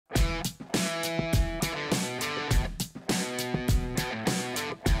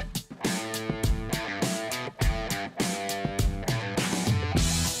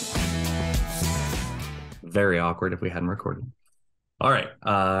very awkward if we hadn't recorded. All right.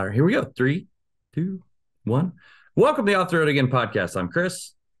 Here we go. 3, 2, 1. Welcome to the Off the Road Again podcast. I'm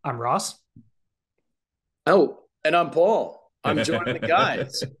Chris. I'm Ross. Oh, and I'm Paul. I'm joining the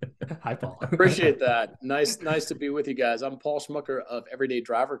guys. Hi, Paul. Appreciate that. Nice to be with you guys. I'm Paul Schmucker of Everyday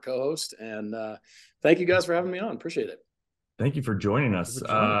Driver, co-host, and thank you guys for having me on. Appreciate it. Thank you for joining us.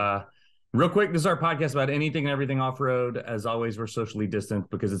 Real quick, this is our podcast about anything and everything off-road. As always, we're socially distant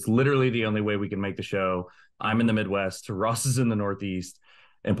because it's literally the only way we can make the show. I'm in the Midwest, Ross is in the Northeast,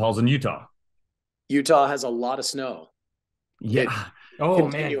 and Paul's in Utah. Utah has a lot of snow. Yeah.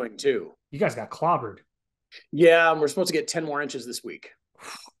 Continuing too. You guys got clobbered. Yeah, we're supposed to get 10 more inches this week.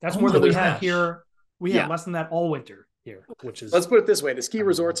 That's more than we had here. We had less than that all winter here, which is... Let's put it this way. The ski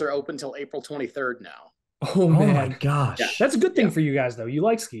resorts are open till April 23rd now. Oh, man. Oh, my gosh. Yeah. That's a good thing for you guys, though. You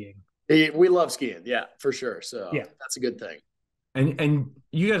like skiing. We love skiing. Yeah, for sure. So yeah, that's a good thing. And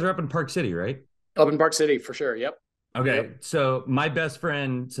you guys are up in Park City, right? Up in Park City, for sure. Yep. Okay. Yep. So my best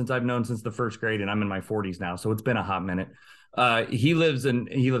friend, since I've known since the first grade, and I'm in my 40s now, so it's been a hot minute. He lives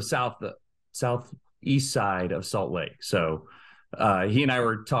southeast side of Salt Lake. So he and I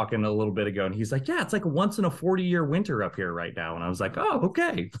were talking a little bit ago, and he's like, yeah, it's like a once in a 40-year winter up here right now. And I was like, oh,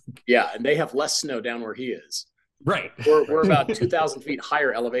 okay. Yeah, and they have less snow down where he is. Right. We're about 2,000 feet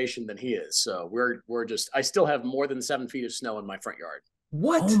higher elevation than he is. So we're just, I still have more than 7 feet of snow in my front yard.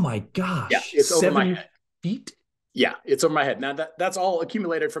 What? Oh my gosh. Yeah, it's 7 over my head. feet? Yeah, it's over my head. Now that's all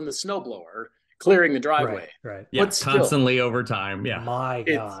accumulated from the snowblower clearing the driveway. Right. Yeah, but still, constantly over time. Yeah. My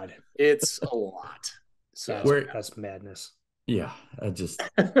God. It's a lot. So that's madness. Yeah. I just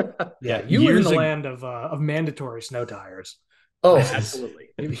yeah, you live in the land of mandatory snow tires. Oh, absolutely.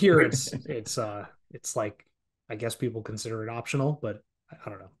 Here it's like, I guess people consider it optional, but I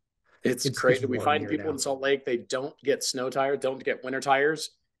don't know. It's crazy. We find people in Salt Lake, they don't get snow tires, don't get winter tires,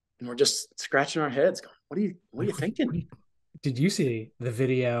 and we're just scratching our heads going, what are you thinking? Did you see the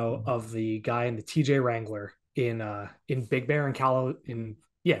video of the guy in the TJ Wrangler in Big Bear in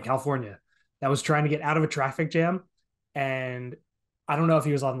California that was trying to get out of a traffic jam? And I don't know if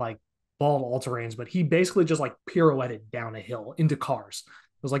he was on like bald all-terrains, but he basically just like pirouetted down a hill into cars.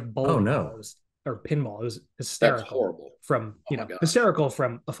 It was like bowling. Oh, no. Or pinball. It was hysterical. That's horrible. Hysterical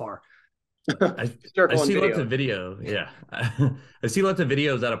from afar. I see lots of video. Yeah. I see lots of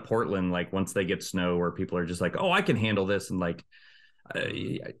videos out of Portland, like once they get snow, where people are just like, oh, I can handle this. And like,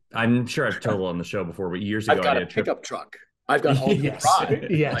 I'm sure I've told on the show before, but years ago, I've got a pickup truck. I've got all the ride.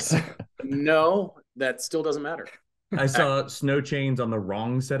 Yes. Like, no, that still doesn't matter. I saw snow chains on the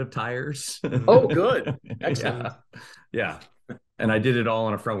wrong set of tires. Oh, good. Excellent. Yeah. And I did it all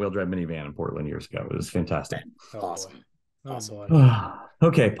on a front-wheel drive minivan in Portland years ago. It was fantastic. Awesome.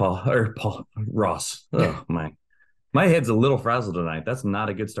 Okay, Ross. Oh, my head's a little frazzled tonight. That's not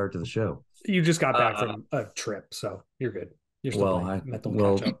a good start to the show. You just got back from a trip, so you're good. You're still playing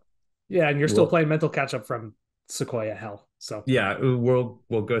mental catch-up. Yeah, and you're still playing mental catch-up from Sequoia hell. So yeah, we'll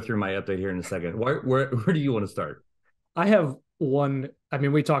go through my update here in a second. Where do you want to start? I have one. I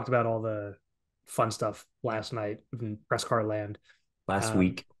mean, we talked about all the fun stuff last night in press car land. Last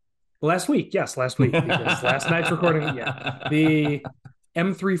week, yes, last week, because last night's recording. Yeah, the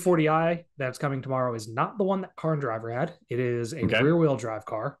M340i that's coming tomorrow is not the one that Car and Driver had. It is a rear-wheel drive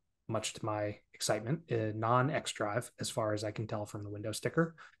car, much to my excitement, a non-X-Drive, as far as I can tell from the window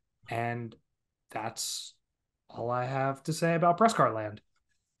sticker. And that's all I have to say about press car land.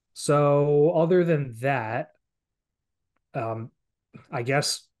 So other than that, I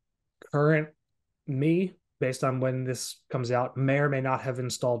guess current me, based on when this comes out, may or may not have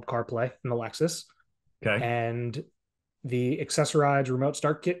installed CarPlay in the Lexus. Okay. And the accessorized remote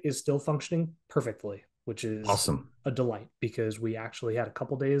start kit is still functioning perfectly, which is awesome. A delight, because we actually had a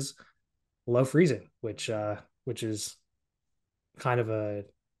couple days low freezing, which is kind of a,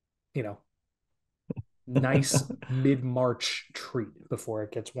 nice mid-March treat before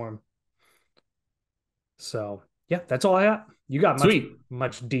it gets warm. So yeah, that's all I got. You got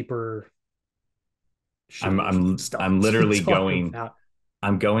much deeper. I'm literally going.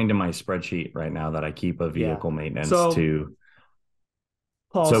 I'm going to my spreadsheet right now that I keep of vehicle maintenance to.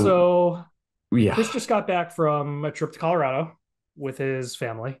 Paul, so Chris just got back from a trip to Colorado with his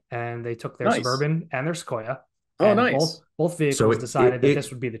family, and they took their Suburban and their Sequoia. Oh, nice. Both vehicles decided that this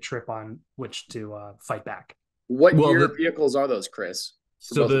would be the trip on which to fight back. What year vehicles are those, Chris?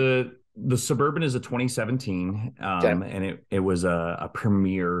 So the Suburban is a 2017, and it was a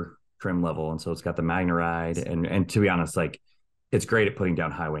premier trim level, and so it's got the MagneRide, and to be honest, like, it's great at putting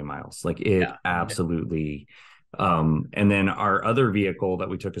down highway miles. Like, it absolutely. And then our other vehicle that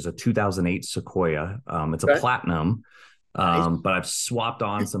we took is a 2008 Sequoia. It's a Platinum. But I've swapped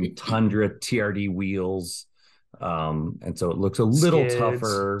on some Tundra TRD wheels. And so it looks a little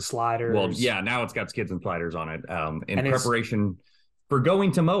tougher. Sliders. Well, yeah, now it's got skids and sliders on it. In preparation for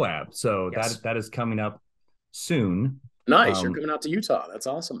going to Moab. So that is coming up soon. Nice. You're coming out to Utah. That's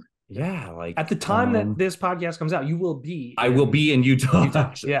awesome. Yeah, like at the time that this podcast comes out, you will be. I will be in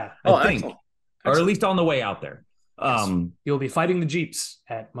Utah. Yeah, I think, excellent. Or at least on the way out there. You'll be fighting the Jeeps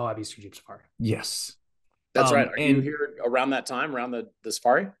at Moab Eastern Jeep Safari. Yes, that's right. Are you here around that time, around the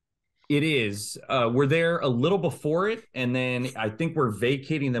safari? It is. We're there a little before it, and then I think we're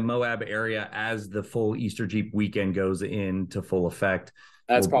vacating the Moab area as the full Easter Jeep weekend goes into full effect.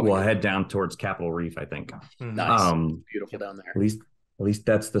 We'll head down towards Capitol Reef, I think. Nice, beautiful down there. At least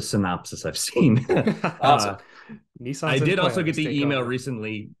that's the synopsis I've seen. Awesome. I did also get the email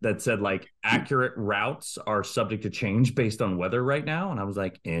recently that said like accurate routes are subject to change based on weather right now, and I was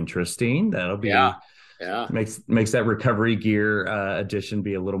like, interesting. That'll be makes that recovery gear addition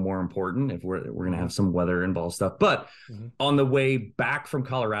be a little more important if we're going to have some weather involved stuff. But on the way back from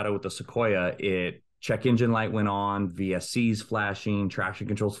Colorado with the Sequoia, check engine light went on, VSC's flashing, traction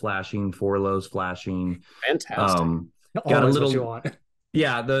controls flashing, 4-lows flashing. Fantastic. Got a little. What you want.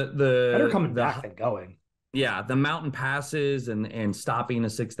 Yeah, the better coming back than going. Yeah, the mountain passes and stopping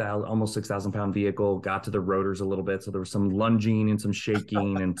a almost 6,000 pound vehicle got to the rotors a little bit, so there was some lunging and some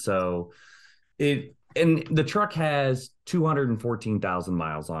shaking, and so and the truck has 214,000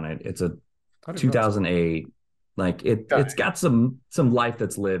 miles on it. It's a 2008. Like it's got some life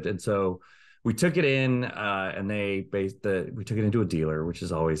that's lived, and so we took it in and we took it into a dealer, which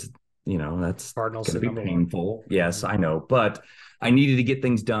is always, that's going to be painful. Yes, I know. But I needed to get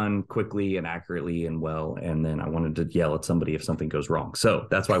things done quickly and accurately and well. And then I wanted to yell at somebody if something goes wrong. So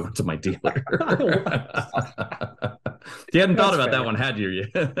that's why I went to my dealer. You hadn't thought about that one, had you?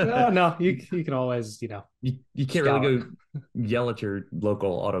 No, you can always, you can't really go yell at your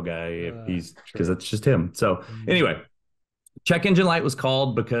local auto guy if because it's just him. So anyway, check engine light was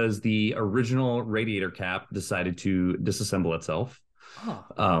called because the original radiator cap decided to disassemble itself.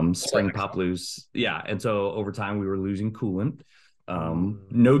 Spring pop loose. Yeah. And so over time we were losing coolant.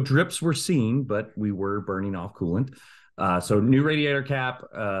 No drips were seen, but we were burning off coolant. So new radiator cap,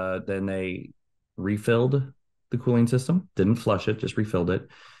 then they refilled the cooling system, didn't flush it, just refilled it.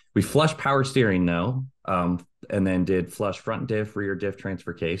 We flushed power steering though, and then did flush front diff, rear diff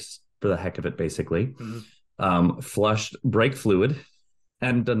transfer case for the heck of it, basically. Flushed brake fluid.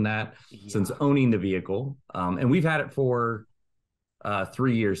 Hadn't done that since owning the vehicle. And we've had it for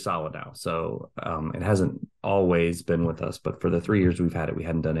 3 years solid now. So it hasn't always been with us, but for the 3 years we've had it, we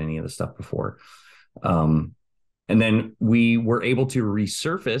hadn't done any of the stuff before. And then we were able to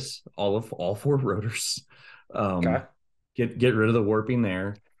resurface all 4 rotors. Get rid of the warping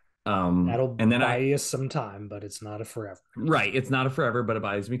there. That'll buy you some time, but it's not a forever. Right. It's not a forever, but it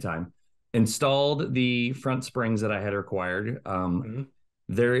buys me time. Installed the front springs that I had required.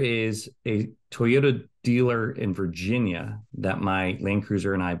 There is a Toyota dealer in Virginia that my Land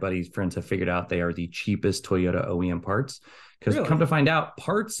Cruiser and buddies, friends have figured out they are the cheapest Toyota OEM parts. Because come to find out,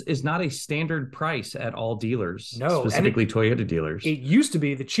 parts is not a standard price at all dealers, specifically Toyota dealers. It used to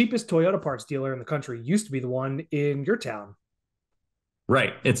be the cheapest Toyota parts dealer in the country used to be the one in your town.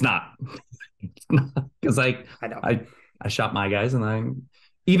 Right. It's not. Because I shop my guys, and I'm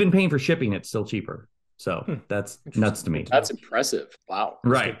even paying for shipping, it's still cheaper. So that's nuts to me. That's impressive. Wow.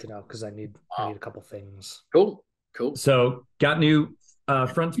 Right. Good to know, because I need a couple things. Cool. So got new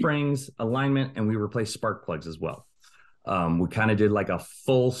front springs, alignment, and we replaced spark plugs as well. We kind of did like a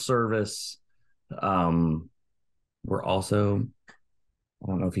full service. We're also, I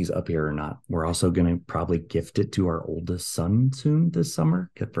don't know if he's up here or not, we're also going to probably gift it to our oldest son soon this summer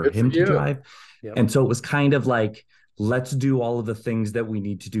for him to drive. Yep. And so it was kind of like, let's do all of the things that we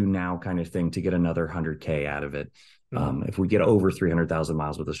need to do now kind of thing to get another 100K out of it. If we get over 300,000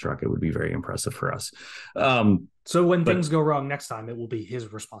 miles with this truck, it would be very impressive for us. So when things go wrong next time, it will be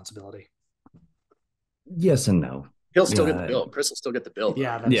his responsibility. Yes and no. He'll still get the bill. Chris will still get the bill.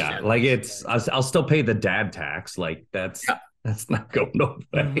 Yeah. Like I'll still pay the dad tax. Like that's not going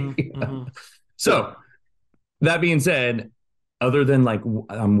away. So that being said, other than like,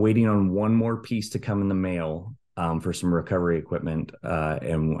 I'm waiting on one more piece to come in the mail for some recovery equipment.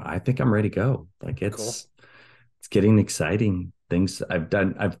 And I think I'm ready to go. Like it's getting exciting. Things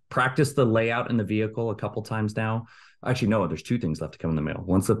I've practiced the layout in the vehicle a couple times now. Actually, no, there's 2 things left to come in the mail.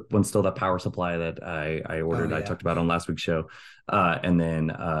 One's still that power supply that I ordered. I talked about on last week's show. And then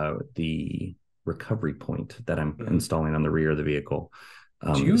the recovery point that I'm installing on the rear of the vehicle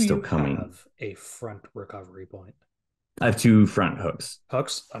is still coming. Do you have a front recovery point? I have 2 front hooks.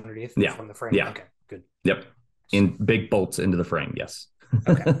 Hooks underneath from the frame? Yeah. Okay, good. Yep. in big bolts into the frame. Yes.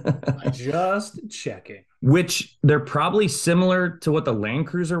 Okay. Just checking. Which they're probably similar to what the Land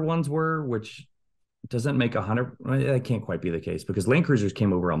Cruiser ones were, which doesn't make 100. That can't quite be the case because Land Cruisers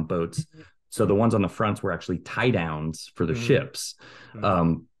came over on boats. So the ones on the fronts were actually tie downs for the ships.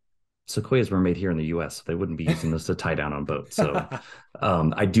 Sequoias were made here in the US, so they wouldn't be using this to tie down on boats. So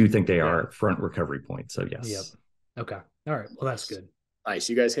I do think they are front recovery points. So yes. Yep. Okay. All right. Well, that's good. Nice.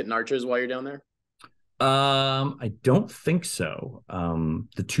 You guys hitting arches while you're down there? I don't think so.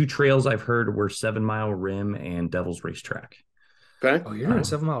 The two trails I've heard were 7 Mile Rim and Devil's Racetrack. Okay. Oh, you're doing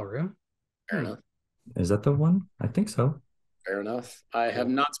 7 Mile Rim? Fair enough. Is that the one? I think so. Fair enough. I have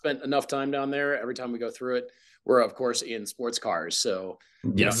not spent enough time down there. Every time we go through it, we're of course in sports cars, so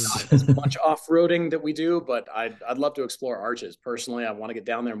yes, not as much off-roading that we do. But I'd love to explore arches. Personally, I want to get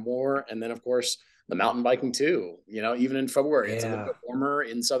down there more, and then of course the mountain biking too. Even in February, it's a little bit warmer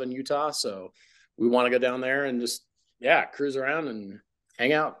in southern Utah, so we want to go down there and just cruise around and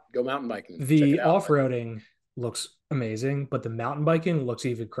hang out, go mountain biking. The off-roading looks amazing, but the mountain biking looks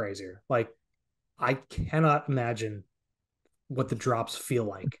even crazier. Like, I cannot imagine what the drops feel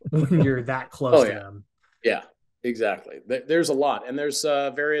like when you're that close to them. Yeah, exactly. There's a lot, and there's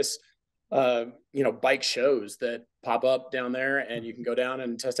various bike shows that pop up down there, and you can go down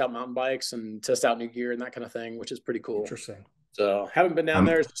and test out mountain bikes and test out new gear and that kind of thing, which is pretty cool. Interesting. So haven't been down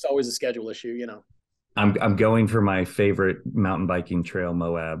there. It's just always a schedule issue, I'm going for my favorite mountain biking trail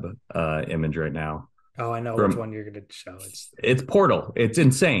Moab image right now. Oh, I know which one you're going to show. It's Portal. It's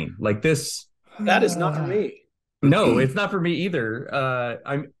insane. Like this. That is not for me. No, it's not for me either.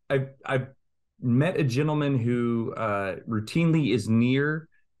 I've met a gentleman who routinely is near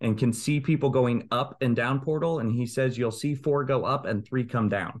and can see people going up and down Portal, and he says you'll see 4 go up and 3 come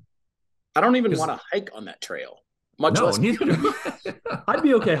down. I don't even want to hike on that trail. Much less. I'd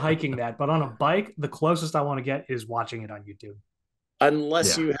be okay hiking that, but on a bike, the closest I want to get is watching it on YouTube.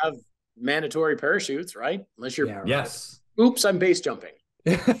 Unless you have mandatory parachutes, right? Unless you're Oops, I'm base jumping.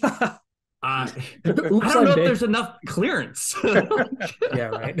 I don't know if there's enough clearance. Yeah,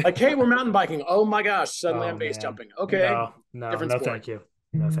 right. Like, hey, we're mountain biking. Oh my gosh, suddenly I'm base jumping. Okay. No, thank you.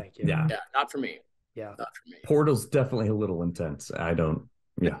 No, thank you. Yeah, not for me. Yeah, not for me. Portal's definitely a little intense. I don't.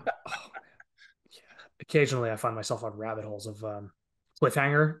 Yeah. Occasionally, I find myself on rabbit holes of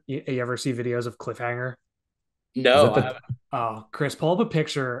Cliffhanger. You ever see videos of Cliffhanger? No, I haven't. Chris, pull up a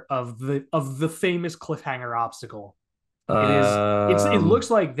picture of the famous Cliffhanger obstacle. It looks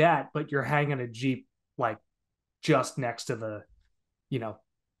like that, but you're hanging a Jeep like just next to the,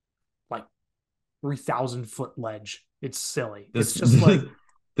 3,000-foot ledge. It's silly. It's just like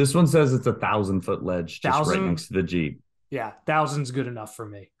this one says it's 1,000-foot ledge just right next to the Jeep. Yeah, 1,000's good enough for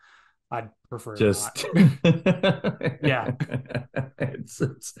me. I'd prefer just not. Yeah. It's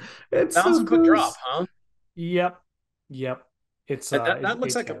 1,000-foot drop, huh? Yep. It's that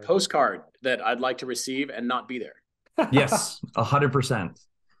looks like a postcard that I'd like to receive and not be there. Yes, 100%.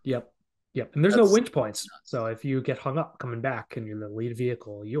 Yep. And there's no winch points. So if you get hung up coming back and you're in the lead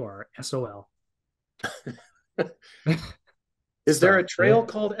vehicle, you are SOL. Is there a trail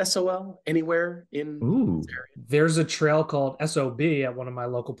called SOL anywhere in this area? There's a trail called SOB at one of my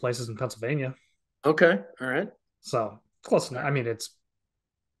local places in Pennsylvania. Okay. All right. So close enough. I mean, it's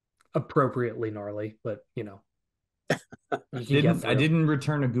appropriately gnarly, but I didn't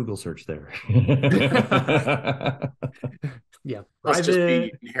return a Google search there. Yeah. Must just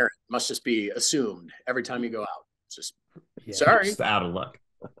be inherent. Must just be assumed every time you go out. It's just sorry. Just out of luck.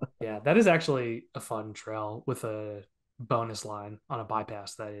 Yeah, that is actually a fun trail with a bonus line on a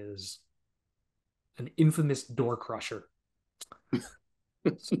bypass that is an infamous door crusher.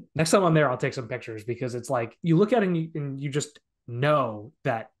 So next time I'm there, I'll take some pictures because it's like you look at it and you just know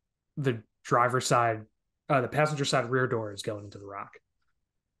that the driver's side, the passenger side rear door is going into the rock.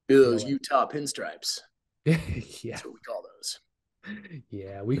 Those Utah pinstripes. Yeah, that's what we call those.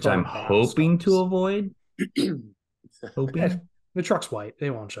 Yeah, which I'm hoping to avoid. Hoping. The truck's white; they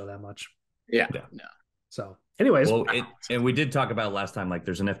won't show that much. Yeah. No. So, anyways, and we did talk about last time. Like,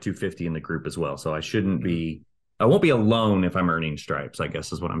 there's an F-250 in the group as well, so I won't be alone if I'm earning stripes. I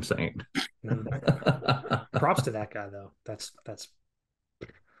guess is what I'm saying. Props to that guy, though. That's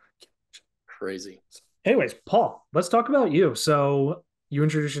crazy. Anyways, Paul, let's talk about you. So you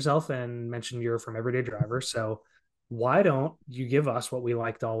introduced yourself and mentioned you're from Everyday Driver. So why don't you give us what we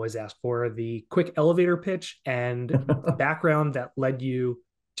like to always ask for, the quick elevator pitch and background that led you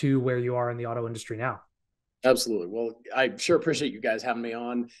to where you are in the auto industry now? Absolutely. Well, I sure appreciate you guys having me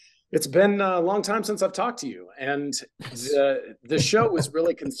on. It's been a long time since I've talked to you. And the show was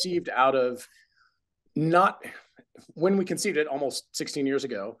really conceived out of when we conceived it almost 16 years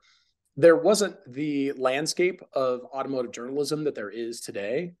ago. there wasn't the landscape of automotive journalism that there is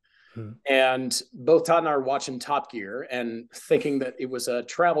today. And both Todd and I are watching Top Gear and thinking that it was a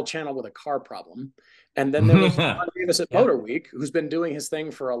travel channel with a car problem. And then there was John Davis at Motor Week, who's been doing his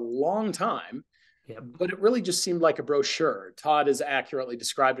thing for a long time. But it really just seemed like a brochure. Todd has accurately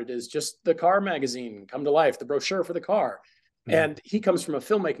described it as just the car magazine come to life, the brochure for the car. And he comes from a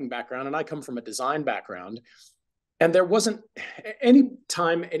filmmaking background, and I come from a design background. And there wasn't any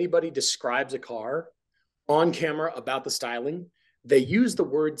time anybody describes a car on camera about the styling, they use the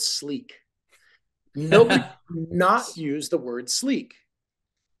word sleek. Nobody not use the word sleek.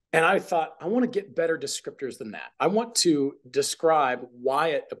 And I thought, I want to get better descriptors than that. I want to describe why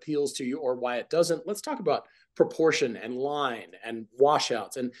it appeals to you or why it doesn't. Let's talk about proportion and line and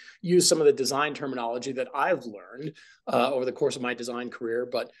washouts and use some of the design terminology that I've learned over the course of my design career.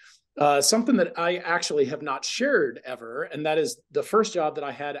 But something that I actually have not shared ever, and that is the first job that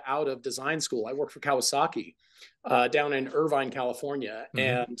I had out of design school. I worked for Kawasaki down in Irvine, California.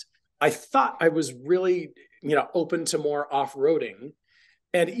 And I thought I was really, open to more off-roading.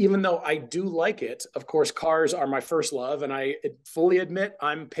 And even though I do like it, of course, cars are my first love. And I fully admit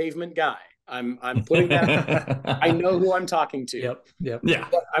I'm pavement guy. I'm putting that, I know who I'm talking to. Yeah.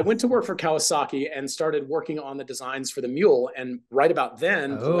 But I went to work for Kawasaki and started working on the designs for the Mule. And right about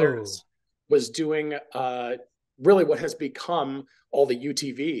then, Polaris was doing really what has become all the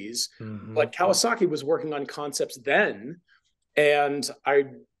UTVs. But Kawasaki was working on concepts then. And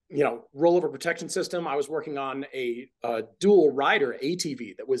rollover protection system. I was working on a dual rider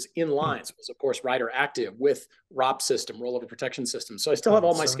ATV that was in line. So it was, of course, rider active with ROP system, rollover protection system. So I still have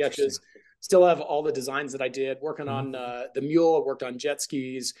all my sketches, still have all the designs that I did, working on the Mule. I worked on jet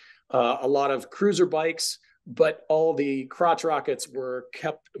skis, a lot of cruiser bikes, but all the crotch rockets were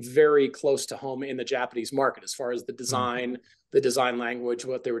kept very close to home in the Japanese market as far as the design language,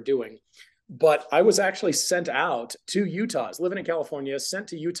 what they were doing. But I was actually sent out to Utah. I was living in California, sent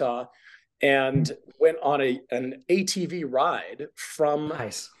to Utah, and went on an ATV ride from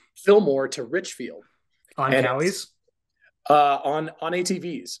Fillmore to Richfield. On Cowies? On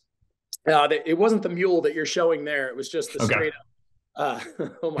ATVs. It wasn't the Mule that you're showing there. It was just the straight up.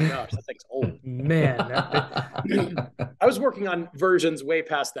 Oh my gosh, that thing's old. Man. I was working on versions way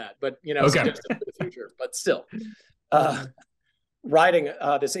past that, but suggested for the future. But still. Riding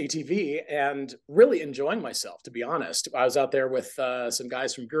this ATV and really enjoying myself, to be honest. I was out there with some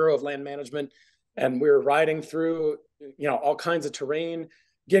guys from Bureau of Land Management, and we were riding through, all kinds of terrain,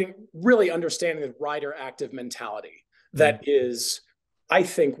 really understanding the rider active mentality. That is, I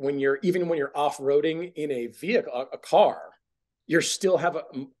think when you're off-roading in a vehicle, a car, you still have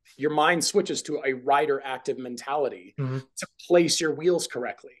your mind switches to a rider active mentality to place your wheels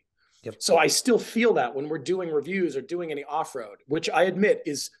correctly. So I still feel that when we're doing reviews or doing any off-road, which I admit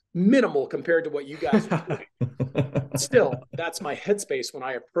is minimal compared to what you guys are doing. Still, that's my headspace when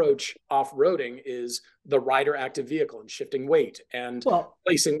I approach off-roading is the rider active vehicle and shifting weight and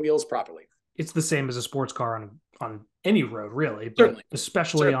placing wheels properly. It's the same as a sports car on any road, really, but Certainly.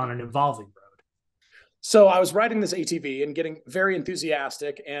 especially on an evolving road. So I was riding this ATV and getting very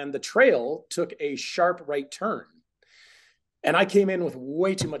enthusiastic, and the trail took a sharp right turn. And I came in with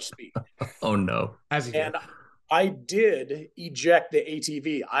way too much speed. Oh, no. And I did eject the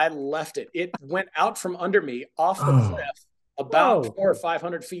ATV. I left it. It went out from under me off the cliff about 400 or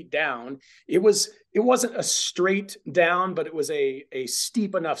 500 feet down. It wasn't a straight down, but it was a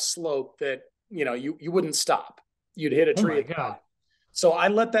steep enough slope that, you wouldn't stop. You'd hit a tree. Oh my God. So I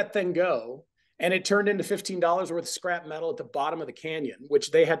let that thing go, and it turned into $15 worth of scrap metal at the bottom of the canyon, which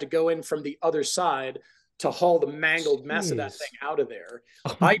they had to go in from the other side to haul the mangled mess of that thing out of there.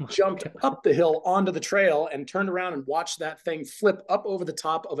 I jumped up the hill onto the trail and turned around and watched that thing flip up over the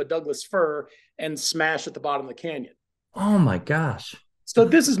top of a Douglas fir and smash at the bottom of the canyon. Oh my gosh. So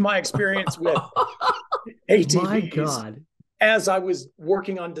this is my experience with ATVs. My God. As I was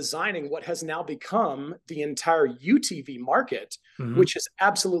working on designing what has now become the entire UTV market, which has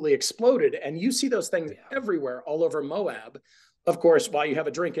absolutely exploded. And you see those things everywhere all over Moab. Of course, while you have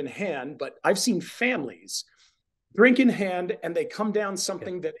a drink in hand, but I've seen families drink in hand and they come down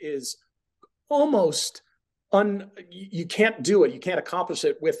something that is almost you can't do it. You can't accomplish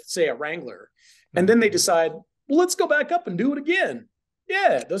it with, say, a Wrangler. And then they decide, well, let's go back up and do it again.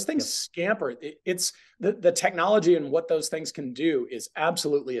 Yeah, those things scamper. It's the technology and what those things can do is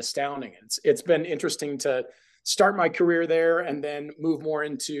absolutely astounding. It's been interesting to start my career there and then move more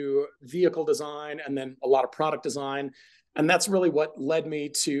into vehicle design and then a lot of product design. And that's really what led me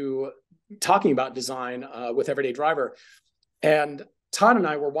to talking about design with Everyday Driver. And Todd and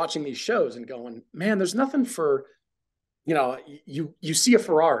I were watching these shows and going, man, there's nothing for, you see a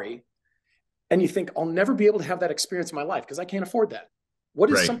Ferrari and you think, I'll never be able to have that experience in my life because I can't afford that.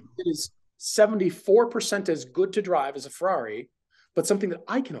 What is something that is 74% as good to drive as a Ferrari, but something that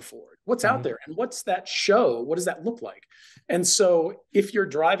I can afford? What's out there? And what's that show? What does that look like? And so if you're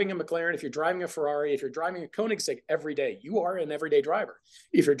driving a McLaren, if you're driving a Ferrari, if you're driving a Koenigsegg every day, you are an everyday driver.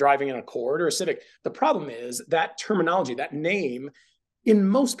 If you're driving an Accord or a Civic, the problem is that terminology, that name in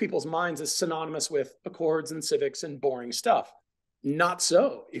most people's minds is synonymous with Accords and Civics and boring stuff. Not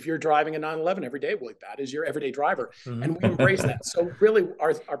so. If you're driving a 911 every day, well, that is your everyday driver. And we embrace that. So really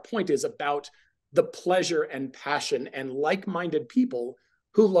our point is about the pleasure and passion and like-minded people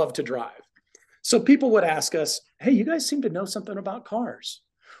who love to drive. So people would ask us, hey, you guys seem to know something about cars.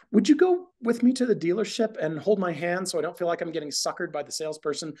 Would you go with me to the dealership and hold my hand so I don't feel like I'm getting suckered by the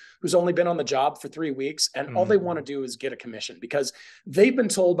salesperson who's only been on the job for 3 weeks and all they want to do is get a commission because they've been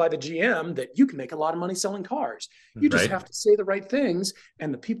told by the GM that you can make a lot of money selling cars. You just have to say the right things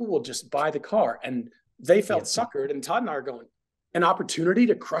and the people will just buy the car. And they felt suckered, and Todd and I are going, an opportunity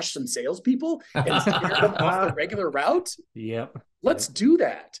to crush some salespeople and steer them off the regular route? Let's do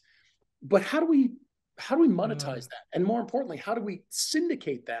that. But how do we monetize that? And more importantly, how do we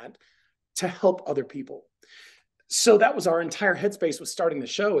syndicate that to help other people? So that was our entire headspace with starting the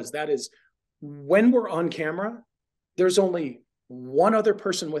show, is when we're on camera, there's only one other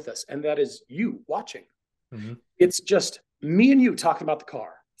person with us, and that is you watching. It's just me and you talking about the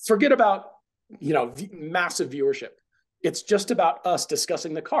car. Forget about, massive viewership. It's just about us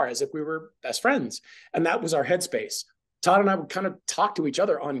discussing the car as if we were best friends. And that was our headspace. Todd and I would kind of talk to each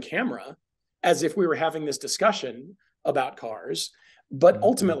other on camera as if we were having this discussion about cars. But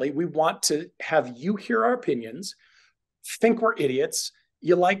ultimately, we want to have you hear our opinions, think we're idiots.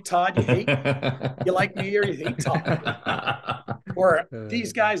 You like Todd, you hate you like me, or you hate Todd. Or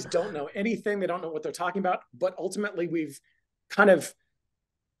these guys don't know anything. They don't know what they're talking about. But ultimately, we've kind of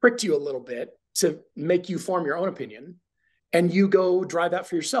pricked you a little bit to make you form your own opinion. And you go drive that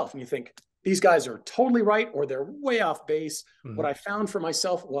for yourself. And you think, these guys are totally right, or they're way off base. What I found for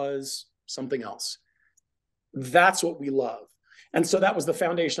myself was something else. That's what we love. And so that was the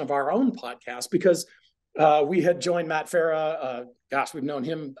foundation of our own podcast, because we had joined Matt Farah. We've known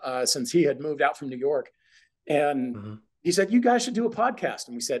him since he had moved out from New York. And he said, you guys should do a podcast.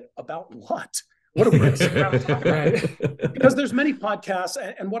 And we said, about what? What are we going to sit around and talk about? Because there's many podcasts.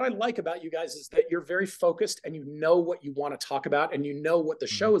 And what I like about you guys is that you're very focused and you know what you want to talk about and you know what the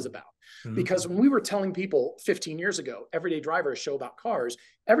show is about. Because when we were telling people 15 years ago, Everyday Driver, a show about cars,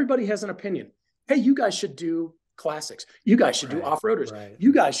 everybody has an opinion. Hey, you guys should do classics. You guys should do off-roaders.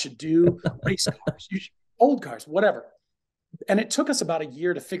 You guys should do race cars, old cars, whatever. And it took us about a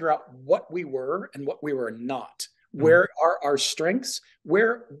year to figure out what we were and what we were not. Where are our strengths?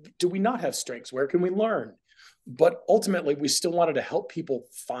 Where do we not have strengths? Where can we learn? But ultimately, we still wanted to help people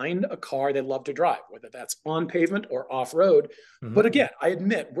find a car they love to drive, whether that's on pavement or off-road. But again, I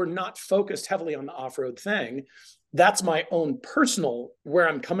admit we're not focused heavily on the off-road thing. That's my own personal, where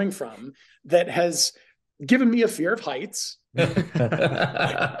I'm coming from, that has given me a fear of heights.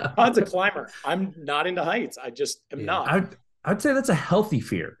 Todd's a climber. I'm not into heights. I just am not. I'd say that's a healthy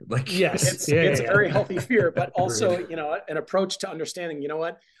fear. It's a very healthy fear, but also, an approach to understanding,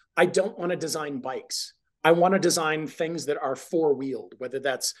 I don't want to design bikes. I want to design things that are four-wheeled, whether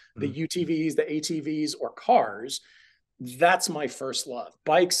that's the UTVs, the ATVs, or cars. That's my first love.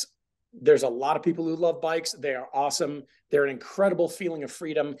 Bikes, there's a lot of people who love bikes. They are awesome. They're an incredible feeling of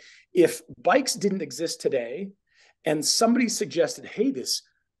freedom. If bikes didn't exist today and somebody suggested, hey, this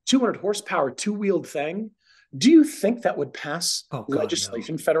 200 horsepower two-wheeled thing, do you think that would pass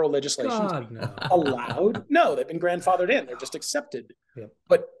legislation, federal legislation allowed? No, they've been grandfathered in. They're just accepted.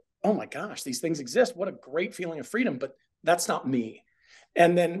 But, oh my gosh, these things exist. What a great feeling of freedom. But that's not me.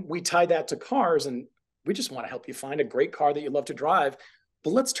 And then we tie that to cars, and we just want to help you find a great car that you love to drive.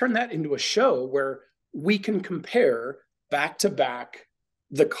 But let's turn that into a show where we can compare back to back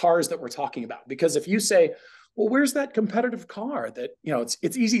the cars that we're talking about. Because if you say, well, where's that competitive car that,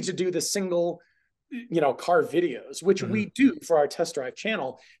 it's easy to do the single car videos, which we do for our test drive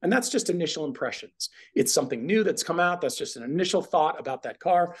channel. And that's just initial impressions. It's something new that's come out. That's just an initial thought about that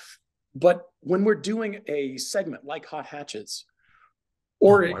car. But when we're doing a segment like Hot Hatches,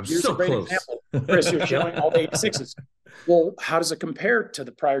 or here's a great example, Chris, you're showing all the 86s. Well, how does it compare to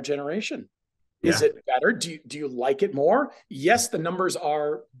the prior generation? Is it better? Do you like it more? Yes, the numbers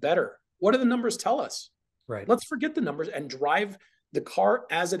are better. What do the numbers tell us? Let's forget the numbers and drive the car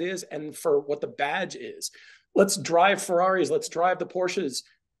as it is and for what the badge is. Let's drive Ferraris. Let's drive the Porsches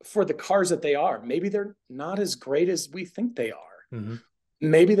for the cars that they are. Maybe they're not as great as we think they are.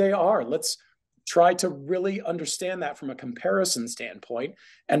 Maybe they are. Let's try to really understand that from a comparison standpoint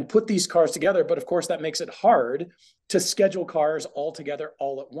and put these cars together. But of course, that makes it hard to schedule cars all together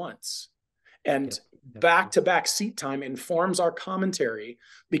all at once. And back-to-back seat time informs our commentary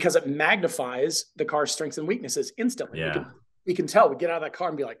because it magnifies the car's strengths and weaknesses instantly. Yeah. We can tell. We get out of that car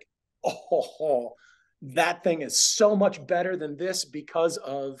and be like, oh, that thing is so much better than this because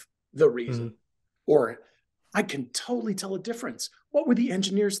of the reason. Or I can totally tell a difference. What were the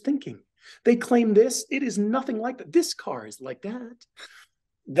engineers thinking? They claim this. It is nothing like that. This car is like that.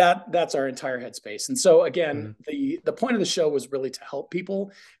 That's our entire headspace. And so again, the point of the show was really to help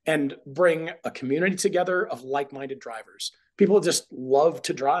people and bring a community together of like-minded drivers. People just love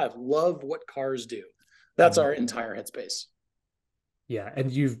to drive, love what cars do. That's our entire headspace. Yeah.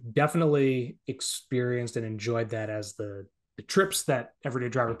 And you've definitely experienced and enjoyed that as the trips that Everyday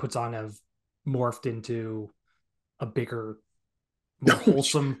Driver puts on have morphed into a bigger, more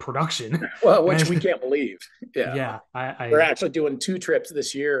wholesome production. Well, which we can't believe. Yeah. We're actually doing 2 trips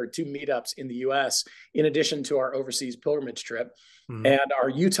this year, 2 meetups in the US, in addition to our overseas pilgrimage trip. And our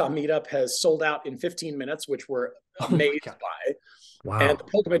Utah meetup has sold out in 15 minutes, which we're amazed by. Wow. And the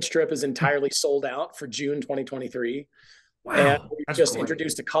pilgrimage trip is entirely sold out for June 2023. Wow. And we just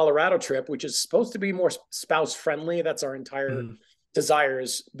introduced a Colorado trip, which is supposed to be more spouse friendly. That's our entire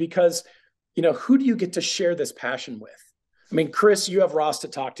desires, because, you know, who do you get to share this passion with? I mean, Chris, you have Ross to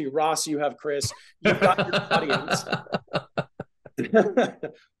talk to. Ross, you have Chris. You've got your audience.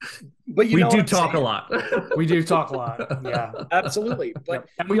 But we do talk a lot. We do talk a lot. Yeah, absolutely. But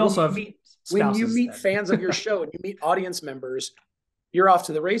and we also have when you meet fans of your show and you meet audience members, you're off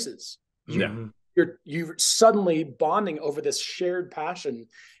to the races. You're suddenly bonding over this shared passion,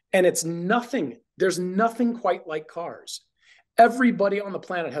 and it's nothing. There's nothing quite like cars. Everybody on the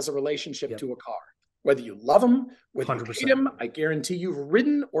planet has a relationship to a car. Whether you love them, whether 100%. You hate them, I guarantee you've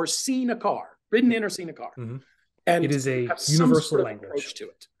ridden or seen a car, ridden in or seen a car. And it is a universal language approach to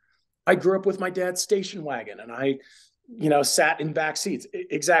it. I grew up with my dad's station wagon, and I, sat in back seats.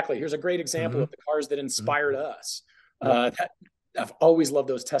 Exactly. Here's a great example of the cars that inspired us. I've always loved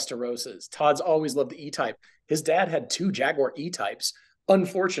those Testarossas. Todd's always loved the E-Type. His dad had 2 Jaguar E-Types,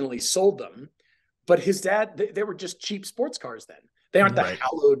 unfortunately sold them, but his dad, they were just cheap sports cars then. They aren't the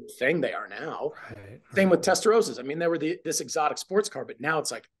hallowed thing they are now. Same with Testarossas. I mean, they were this exotic sports car, but now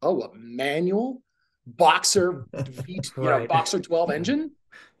it's like, a manual Boxer Boxer 12 engine.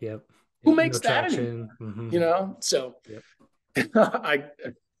 Who makes that anymore? So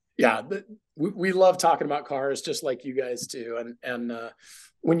we love talking about cars just like you guys do. And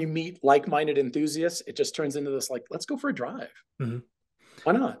when you meet like-minded enthusiasts, it just turns into this, like, let's go for a drive.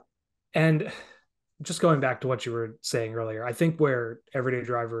 Why not? And just going back to what you were saying earlier, I think where Everyday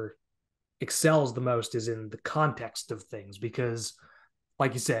Driver excels the most is in the context of things, because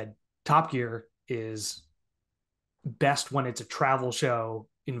like you said, Top Gear is best when it's a travel show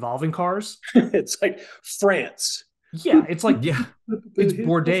involving cars. It's like France. Yeah, it's like it's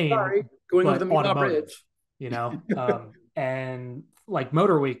Bourdain going but over the automotive, and like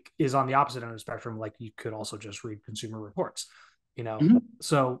Motor Week is on the opposite end of the spectrum. Like you could also just read Consumer Reports,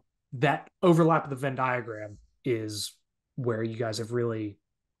 So that overlap of the Venn diagram is where you guys have really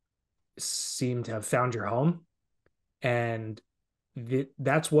seemed to have found your home, and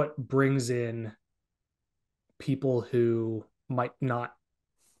that's what brings in people who might not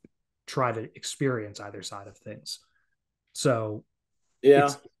try to experience either side of things. So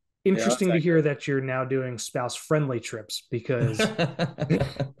it's interesting to hear that you're now doing spouse friendly trips, because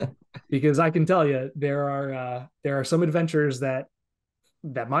because I can tell you there are some adventures that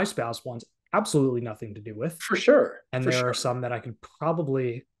my spouse wants absolutely nothing to do with, for sure, and there are some that I can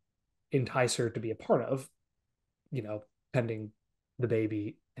probably entice her to be a part of, pending the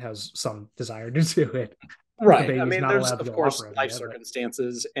baby has some desire to do it. Right. I mean, there's of course life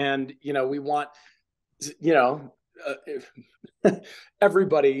circumstances, and we want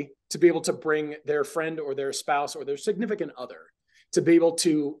everybody to be able to bring their friend or their spouse or their significant other to be able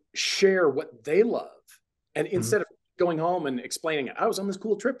to share what they love, and instead of going home and explaining, I was on this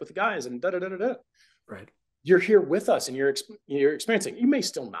cool trip with the guys and right. You're here with us and you're experiencing. You may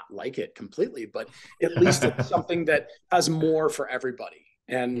still not like it completely, but at least it's something that has more for everybody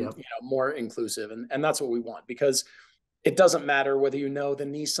and more inclusive. And that's what we want, because it doesn't matter whether the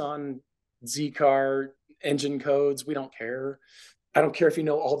Nissan Z car engine codes. We don't care. I don't care if you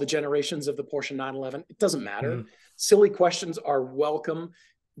know all the generations of the Porsche 911. It doesn't matter. Silly questions are welcome.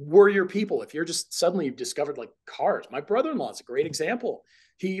 We're your people. If you're just suddenly discovered like cars, my brother-in-law is a great example.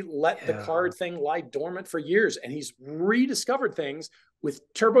 He let the card thing lie dormant for years, and he's rediscovered things with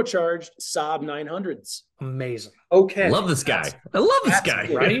turbocharged Saab 900s. Amazing. Okay. I love this guy. I love this guy.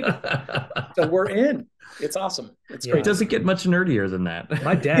 Right? So we're in. It's awesome. It's great. It doesn't get much nerdier than that.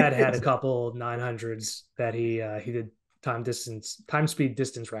 My dad had a couple 900s that he did time speed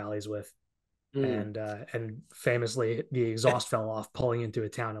distance rallies with. And famously the exhaust fell off pulling into a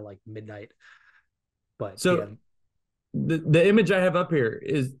town at like midnight. But so the image I have up here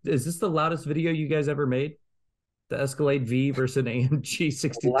is this the loudest video you guys ever made? The Escalade-V versus an AMG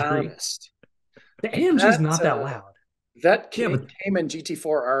G63. Loudest. The AMG is not that loud. That Cayman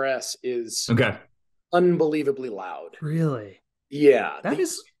GT4 RS is unbelievably loud. Really? Yeah. That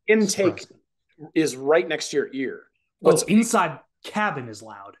is intake is right next to your ear. What's inside cabin is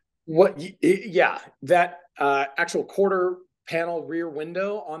loud. Yeah, that actual quarter panel rear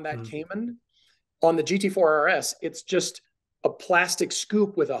window on that Cayman, on the GT4 RS, it's just a plastic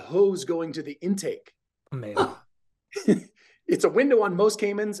scoop with a hose going to the intake. Amazing. It's a window on most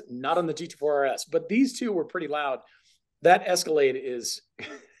Caymans, not on the GT4 RS, but these two were pretty loud. That Escalade is,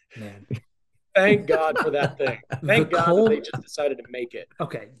 man. Thank God for that thing. Thank God they just decided to make it.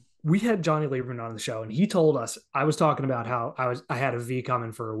 Okay. We had Johnny Lieberman on the show, and he told us, I was talking about how I had a V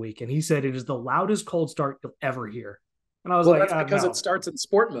coming for a week, and he said it is the loudest cold start you'll ever hear. And I was like, that's because it starts in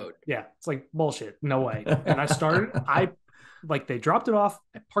sport mode. Yeah, it's like bullshit. No way. And I started, they dropped it off,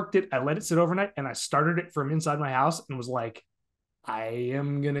 I parked it, I let it sit overnight, and I started it from inside my house and was like, I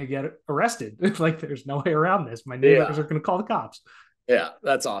am gonna get arrested. Like, there's no way around this. My neighbors are gonna call the cops. Yeah,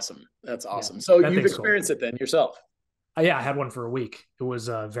 that's awesome. That's awesome. So you've experienced it then yourself. Yeah, I had one for a week. It was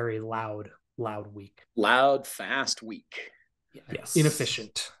a very loud week. Loud, fast week. Yes.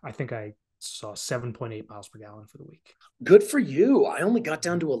 Inefficient. I think I saw 7.8 miles per gallon for the week. Good for you. I only got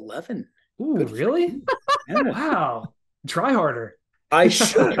down to 11. Ooh, really? Yeah. Wow. Try harder. I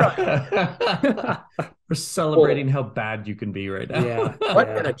should. We're celebrating how bad you can be right now. Yeah. What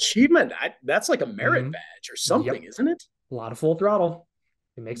an achievement. That's like a merit badge or something, isn't it? A lot of full throttle.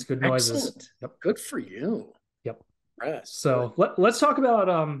 It makes good noises. Yep. Good for you. Yep. Rest. So let's talk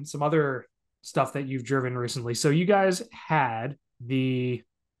about some other stuff that you've driven recently. So you guys had the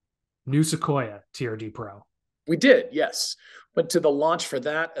new Sequoia TRD Pro. We did, yes. Went to the launch for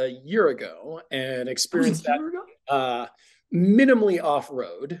that a year ago and experienced that minimally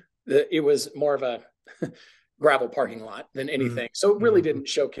off-road. It was more of a gravel parking lot than anything. So it really didn't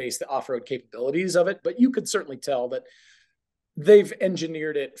showcase the off-road capabilities of it, but you could certainly tell that they've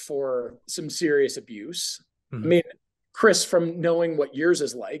engineered it for some serious abuse. I mean, Chris, from knowing what yours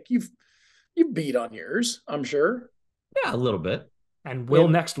is like, you've beat on yours, I'm sure. Yeah, a little bit. And will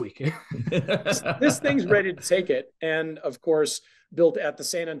next week. This thing's ready to take it. And of course, built at the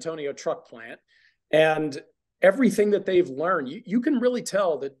San Antonio truck plant. And everything that they've learned, you can really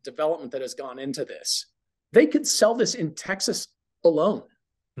tell the development that has gone into this. They could sell this in Texas alone,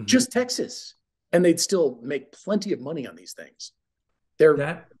 just Texas, and they'd still make plenty of money on these things.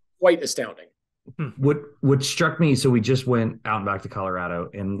 They're quite astounding. What struck me, so we just went out and back to Colorado,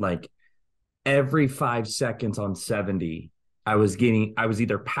 and like every 5 seconds on 70, I was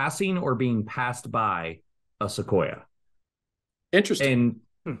either passing or being passed by a Sequoia. Interesting.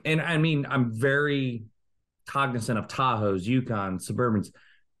 And I mean, I'm very cognizant of Tahoes, Yukons, Suburbans.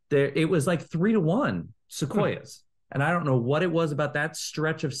 It was like 3-1 Sequoias. And I don't know what it was about that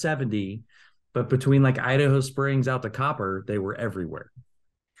stretch of 70, but between like Idaho Springs out to Copper, they were everywhere.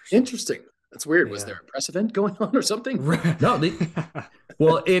 Interesting. That's weird. Yeah. Was there a precedent going on or something? No.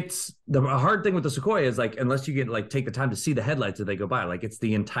 Well, it's the hard thing with the Sequoia is like, unless you take the time to see the headlights that they go by, like it's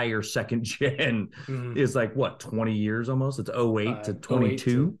the entire second gen is like what, 20 years almost. It's 08 to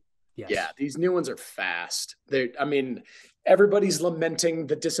 22. Yes. Yeah. These new ones are fast. I mean, everybody's lamenting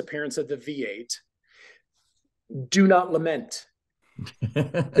the disappearance of the V8. Do not lament.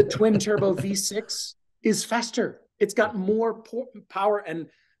 The twin turbo V6 is faster. It's got more power and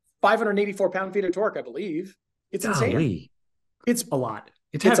 584 pound-feet of torque, I believe. It's insane. It's a lot.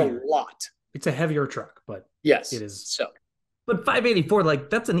 It's a lot. It's a heavier truck, but yes, it is. So, but 584,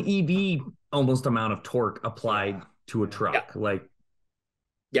 like that's an EV almost amount of torque applied to a truck.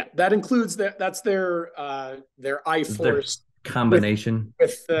 Yeah, that includes that. That's their I-Force combination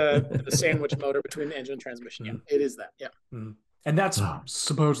with the sandwich motor between the engine and transmission. Yeah, it is that. Yeah. And that's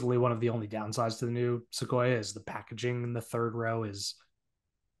supposedly one of the only downsides to the new Sequoia is the packaging in the third row is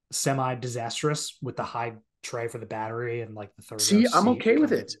semi-disastrous with the high tray for the battery and like the third row. I'm okay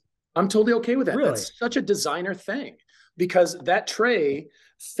with it. I'm totally okay with that. Really? That's such a designer thing because that tray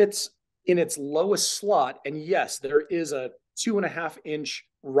fits in its lowest slot. And yes, there is a 2.5-inch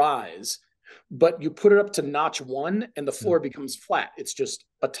rise, but you put it up to notch 1 and the floor becomes flat. It's just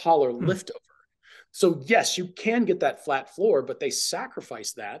a taller liftover. So yes, you can get that flat floor, but they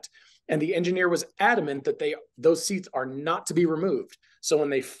sacrificed that. And the engineer was adamant that those seats are not to be removed. So when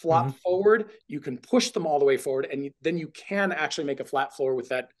they flop forward, you can push them all the way forward, and then you can actually make a flat floor with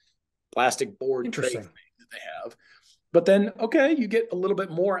that plastic board tray thing that they have. But then, okay, you get a little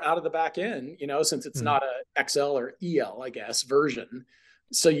bit more out of the back end, since it's not a XL or EL, I guess, version.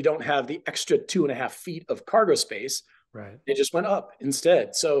 So you don't have the extra 2.5 feet of cargo space. Right. It just went up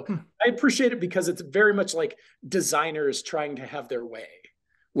instead. So I appreciate it because it's very much like designers trying to have their way,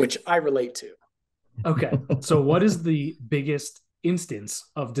 which I relate to. Okay. So what is the biggest instance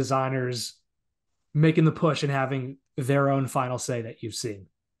of designers making the push and having their own final say that you've seen?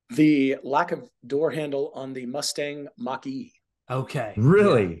 The lack of door handle on the Mustang Mach-E. Okay.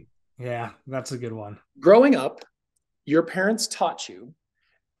 Really? Yeah, that's a good one. Growing up, your parents taught you,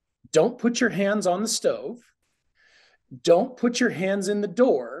 don't put your hands on the stove. Don't put your hands in the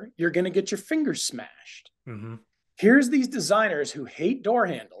door. You're going to get your fingers smashed. Here's these designers who hate door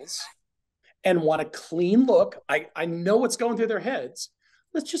handles and want a clean look. I know what's going through their heads.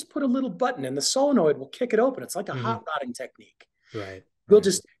 Let's just put a little button and the solenoid will kick it open. It's like a hot rodding technique. Right. We'll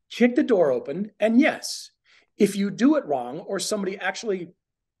just kick the door open. And yes, if you do it wrong or somebody actually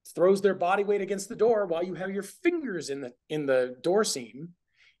throws their body weight against the door while you have your fingers in the door seam,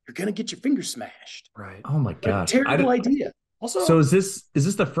 you're going to get your fingers smashed. Right. Oh my gosh. Terrible idea. Also, so is this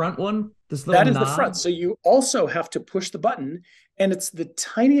the front one? That is the front. So you also have to push the button, and it's the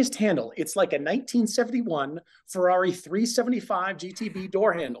tiniest handle. It's like a 1971 Ferrari 375 GTB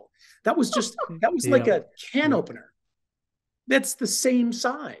door handle. That was like a can opener. That's the same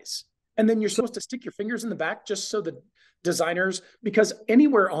size. And then you're supposed to stick your fingers in the back just so the designers, because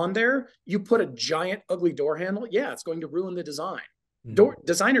anywhere on there, you put a giant ugly door handle. Yeah, it's going to ruin the design.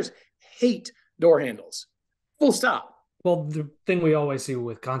 Designers hate door handles. Full stop. Well, the thing we always see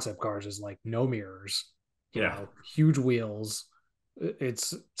with concept cars is like no mirrors, huge wheels.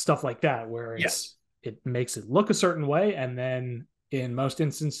 It's stuff like that where it makes it look a certain way, and then in most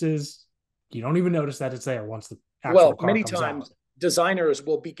instances, you don't even notice that it's there once the actual car many comes times out. Designers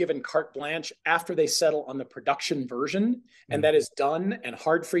will be given carte blanche after they settle on the production version, and that is done and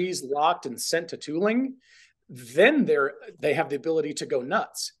hard freeze, locked, and sent to tooling. Then they have the ability to go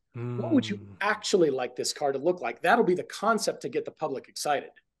nuts. What would you actually like this car to look like? That'll be the concept to get the public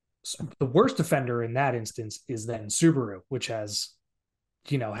excited. The worst offender in that instance is then Subaru, which has,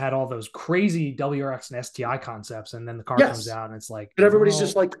 had all those crazy WRX and STI concepts, and then the car comes out and it's like, but everybody's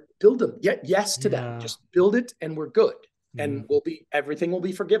just like, build them. Yes to that. Just build it and we're good. And everything will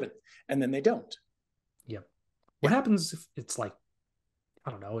be forgiven. And then they don't. Yep. What happens if it's like,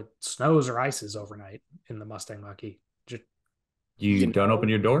 I don't know, it snows or ices overnight in the Mustang Mach-E? You don't open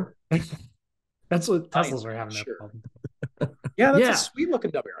your door? That's what Teslas are having that problem. Yeah, that's a sweet looking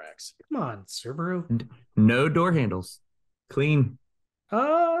WRX. Come on, Subaru. No door handles. Clean.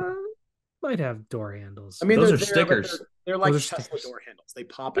 Might have door handles. I mean, those are stickers. They're like Tesla door handles. They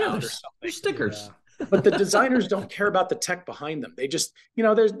pop out or something. They're stickers. Yeah. But the designers don't care about the tech behind them. They just,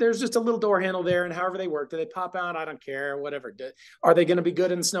 there's just a little door handle there, and however they work, do they pop out? I don't care. Whatever. Are they going to be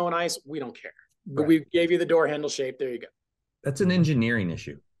good in snow and ice? We don't care. But we gave you the door handle shape. There you go. That's an engineering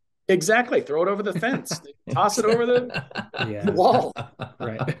issue. Exactly. Throw it over the fence. Toss it over the wall.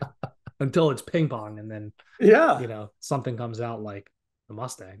 Right. Until it's ping pong, and then something comes out like the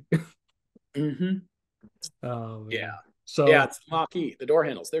Mustang. So it's the Mach-E, the door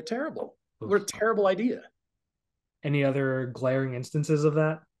handles. They're terrible. What a terrible idea. Any other glaring instances of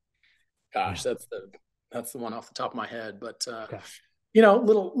that? Gosh, that's the one off the top of my head. But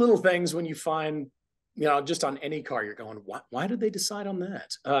little things when you find, just on any car, you're going, why did they decide on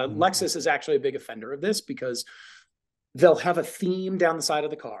that? Lexus is actually a big offender of this because they'll have a theme down the side of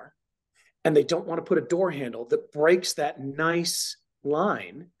the car, and they don't want to put a door handle that breaks that nice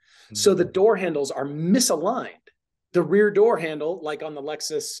line. So the door handles are misaligned. The rear door handle, like on the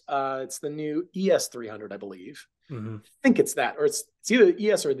Lexus, it's the new ES300, I believe. I think it's that, or it's either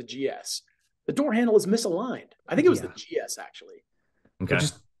the ES or the GS. The door handle is misaligned. I think it was the GS, actually. Okay.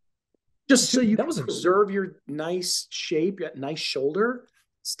 Just so you can preserve your nice shape, your nice shoulder.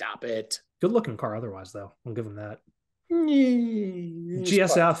 Stop it. Good looking car otherwise, though. I'll give them that. GSF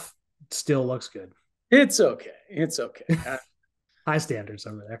GSF still looks good. It's okay. High standards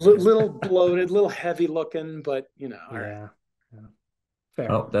over there. Little bloated, little heavy looking, but Yeah.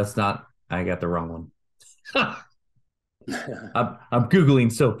 Fair. Oh, that's not. I got the wrong one. I'm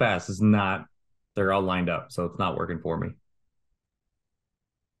Googling so fast. It's not. They're all lined up, so it's not working for me.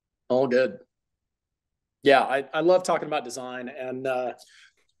 All good. Yeah, I love talking about design, and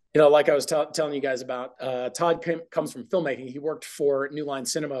like I was telling you guys about, Todd comes from filmmaking. He worked for New Line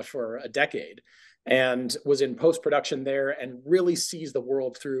Cinema for a decade, and was in post-production there and really sees the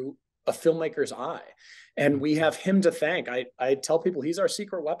world through a filmmaker's eye. And we have him to thank. I tell people he's our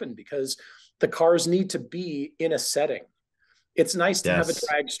secret weapon, because the cars need to be in a setting. It's nice to have a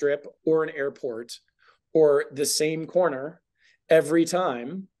drag strip or an airport or the same corner every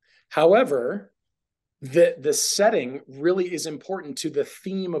time. However, the setting really is important to the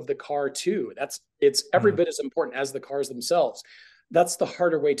theme of the car too. It's every bit as important as the cars themselves. That's the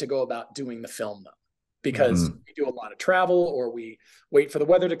harder way to go about doing the film, though, because we do a lot of travel, or we wait for the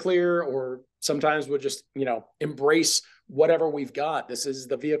weather to clear, or sometimes we'll just, embrace whatever we've got. This is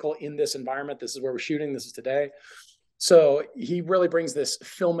the vehicle in this environment. This is where we're shooting. This is today. So he really brings this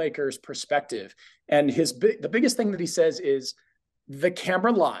filmmaker's perspective. And the biggest thing that he says is, the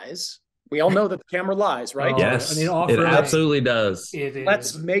camera lies. We all know that the camera lies, right? Yes, it absolutely does.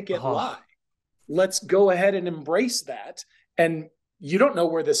 Let's make it lie. Let's go ahead and embrace that. And you don't know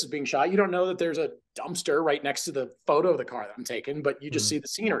where this is being shot. You don't know that there's a dumpster right next to the photo of the car that I'm taking, but you just see the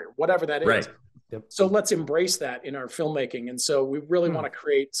scenery, whatever that is. Right. Yep. So let's embrace that in our filmmaking. And so we really want to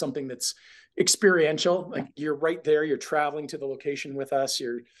create something that's experiential. Like, you're right there, you're traveling to the location with us.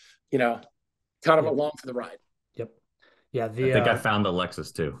 You're, kind of along for the ride. Yep. Yeah. I think I found the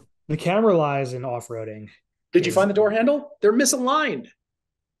Lexus too. The camera lies in off-roading. Did you find the door handle? They're misaligned.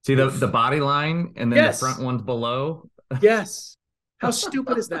 See the body line, and then the front one's below. Yes. How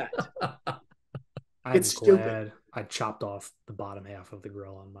stupid is that? It's stupid. I chopped off the bottom half of the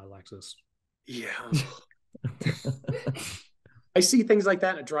grill on my Lexus. Yeah. I see things like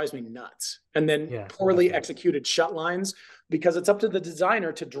that and it drives me nuts. And then poorly executed shut lines, because it's up to the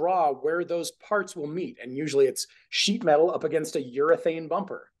designer to draw where those parts will meet. And usually it's sheet metal up against a urethane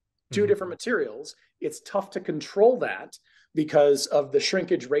bumper, two different materials. It's tough to control that because of the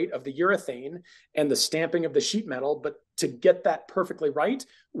shrinkage rate of the urethane and the stamping of the sheet metal. But to get that perfectly right,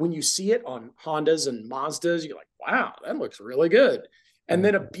 when you see it on Hondas and Mazdas, you're like, wow, that looks really good. And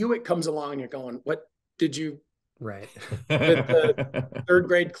then a Buick comes along and you're going, what did you... Right. Did the third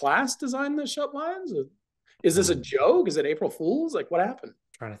grade class design the shut lines? Is this a joke? Is it April Fool's? Like, what happened?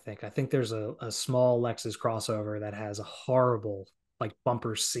 I'm trying to think. I think there's a small Lexus crossover that has a horrible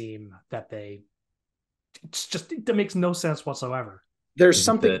bumper seam that it makes no sense whatsoever. There's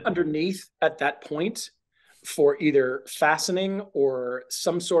something underneath at that point for either fastening or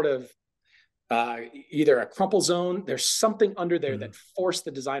some sort of either a crumple zone. There's something under there that forced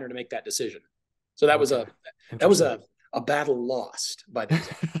the designer to make that decision. So that was a battle lost by the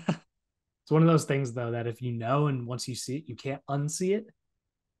designer. It's one of those things, though, that if you know and once you see it, you can't unsee it.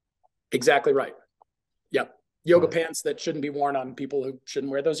 Exactly right. Yep. Yoga pants that shouldn't be worn on people who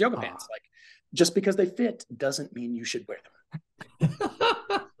shouldn't wear those yoga pants. Like, just because they fit doesn't mean you should wear them.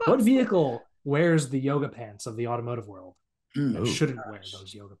 What vehicle wears the yoga pants of the automotive world? Shouldn't wear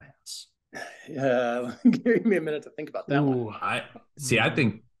those yoga pants. Give me a minute to think about that one. I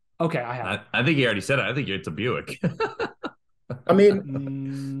think. Okay, I think you already said it. I think it's a Buick. I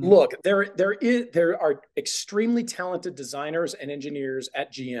mean, look, there are extremely talented designers and engineers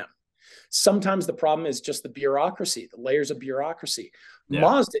at GM. Sometimes the problem is just the bureaucracy, the layers of bureaucracy. Yeah.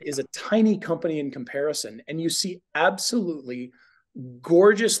 Mazda is a tiny company in comparison, and you see absolutely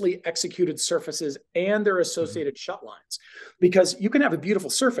gorgeously executed surfaces and their associated shut lines, because you can have a beautiful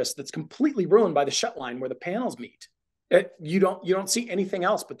surface that's completely ruined by the shut line where the panels meet. You don't see anything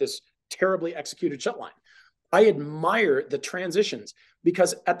else but this terribly executed shut line. I admire the transitions,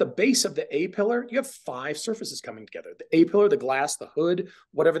 because at the base of the A-pillar, you have 5 surfaces coming together. The A-pillar, the glass, the hood,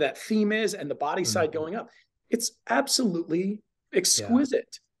 whatever that theme is, and the body side going up. It's absolutely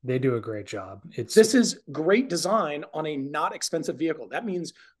exquisite. Yeah, they do a great job. This is great design on a not expensive vehicle. That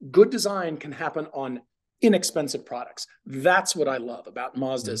means good design can happen on inexpensive products. That's what I love about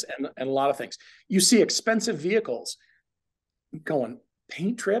Mazdas and a lot of things. You see expensive vehicles going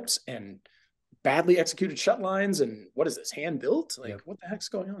paint trips and badly executed shut lines, and what is this, hand built? Like, what the heck's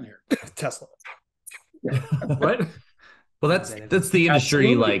going on here? Tesla. What? Well, that's the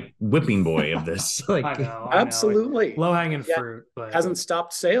industry whipping boy of this. I know. Absolutely low hanging fruit, but hasn't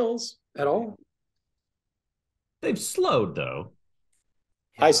stopped sales at all. They've slowed though,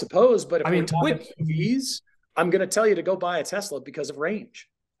 I suppose. But if we're talking EVs, I'm going to tell you to go buy a Tesla because of range.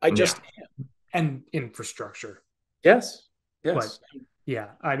 I just am. And infrastructure. Yes. But,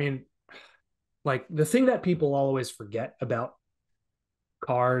 I mean, the thing that people always forget about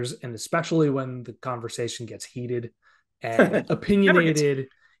cars, and especially when the conversation gets heated and opinionated,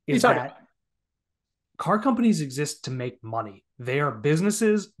 is that car companies exist to make money. They are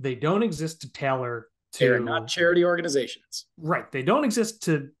businesses. They don't exist to tailor to... They're not charity organizations. Right. They don't exist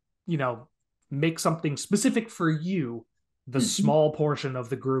to, make something specific for you. the small portion of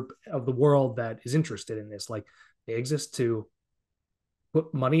the group of the world that is interested in this. Like, they exist to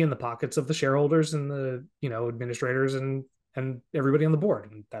put money in the pockets of the shareholders and the, administrators and everybody on the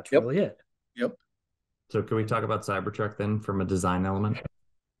board. And that's really it. Yep. So can we talk about Cybertruck then from a design element?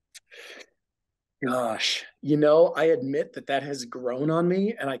 Gosh, I admit that has grown on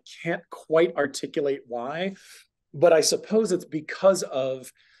me, and I can't quite articulate why, but I suppose it's because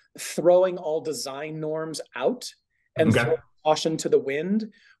of throwing all design norms out and throwing caution to the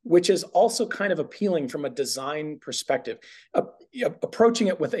wind, which is also kind of appealing from a design perspective. Approaching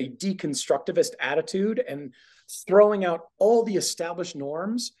it with a deconstructivist attitude and throwing out all the established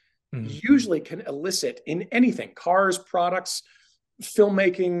norms usually can elicit in anything, cars, products,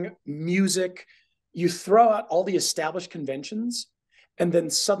 filmmaking, music. You throw out all the established conventions, and then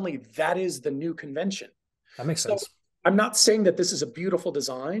suddenly that is the new convention. That makes sense. I'm not saying that this is a beautiful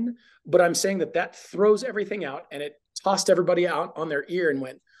design, but I'm saying that throws everything out, and it tossed everybody out on their ear and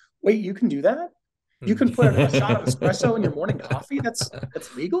went, wait, you can do that? You can put a shot of espresso in your morning coffee? That's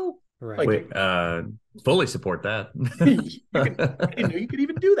legal? Right. Wait, fully support that. I didn't know you could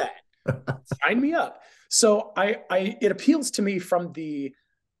even do that. Sign me up. So it appeals to me from the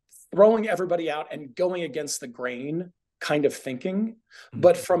throwing everybody out and going against the grain kind of thinking.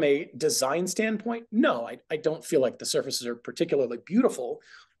 But from a design standpoint, no, I don't feel like the surfaces are particularly beautiful.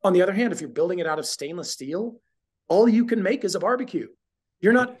 On the other hand, if you're building it out of stainless steel, all you can make is a barbecue.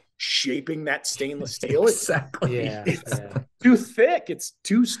 You're not shaping that stainless steel. Exactly. It's too thick. It's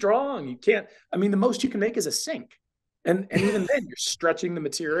too strong. You can't, the most you can make is a sink. And even then you're stretching the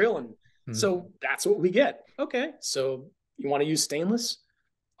material. And so that's what we get. Okay. So you want to use stainless?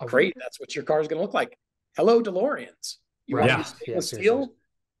 Great. That's what your car is going to look like. Hello, DeLoreans. You want to use stainless steel?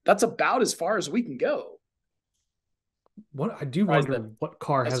 That's about as far as we can go. What I do wonder, what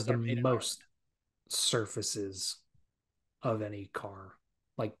car has the most surfaces of any car?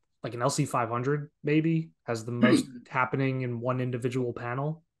 Like an LC500 maybe has the most happening in one individual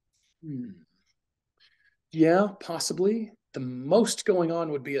panel. Yeah, possibly. The most going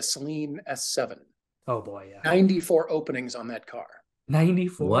on would be a Celine S7. Oh boy, yeah. 94 openings on that car.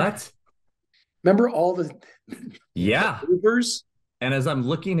 94. What? Remember all the Ubers? And as I'm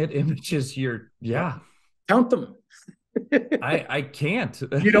looking at images here, count them. I can't.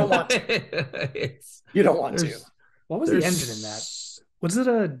 You don't want to. You don't want to. What was the engine in that? Was it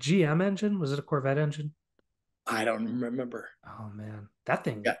a GM engine? Was it a Corvette engine? I don't remember. Oh man, that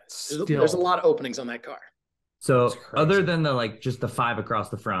thing. There's a lot of openings on that car. So other than just the 5 across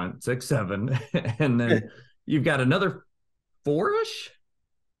the front, 6, 7, and then you've got another 4-ish.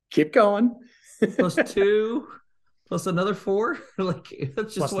 Keep going. Plus 2, plus another 4.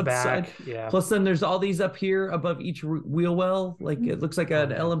 That's just plus one side. Yeah. Plus then there's all these up here above each wheel well. It looks like an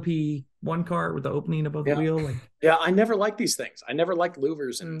LMP1 car with the opening above the wheel. Yeah, I never liked these things. I never liked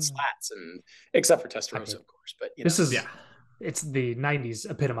louvers and slats, and except for Testarossa, of course. But this is it's the 90s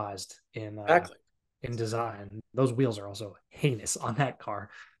epitomized in in design. Those wheels are also heinous on that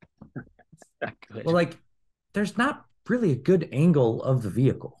car. Well, there's not really a good angle of the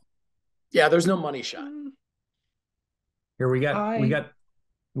vehicle. Yeah, there's no money shot. Here we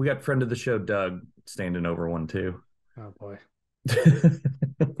got friend of the show Doug standing over one too. Oh boy.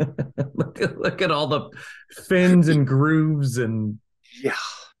 look at all the fins and grooves and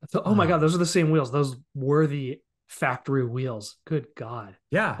oh my god, those are the same wheels. Those were the factory wheels. Good god.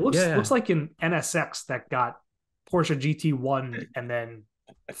 Yeah. It looks like an NSX that got Porsche GT1 and then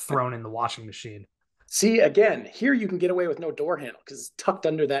thrown in the washing machine. See, again, here you can get away with no door handle because it's tucked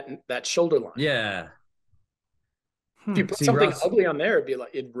under that shoulder line. Yeah. If you put something ugly on there,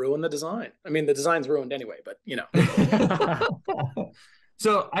 it'd ruin the design. The design's ruined anyway, but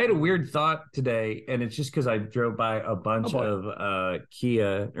So I had a weird thought today, and it's just because I drove by a bunch of Hyundai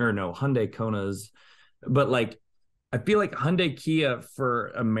Konas, but I feel like Hyundai Kia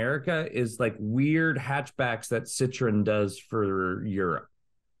for America is weird hatchbacks that Citroen does for Europe.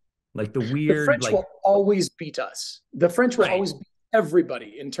 The weird. The French will always beat us. The French will always beat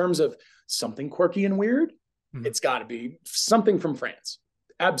everybody in terms of something quirky and weird. It's got to be something from France.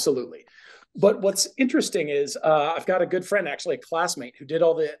 Absolutely. But what's interesting is I've got a good friend, actually a classmate, who did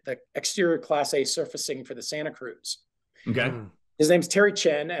all the exterior Class A surfacing for the Santa Cruz. Okay. His name's Terry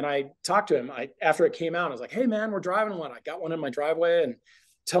Chen, and I talked to him after it came out. I was like, hey, man, we're driving one. I got one in my driveway, and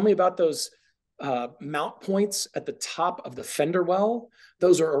tell me about those mount points at the top of the fender well.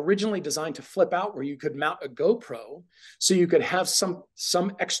 Those are originally designed to flip out where you could mount a GoPro so you could have some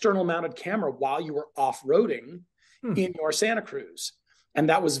external mounted camera while you were off-roading in your Santa Cruz. And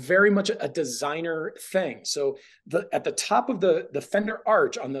that was very much a designer thing. So at the top of the fender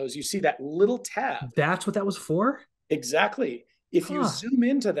arch on those, you see that little tab. That's what that was for? Exactly. If you zoom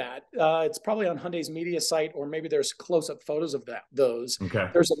into that, it's probably on Hyundai's media site, or maybe there's close-up photos of those. Okay.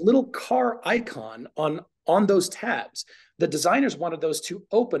 There's a little car icon on those tabs. The designers wanted those to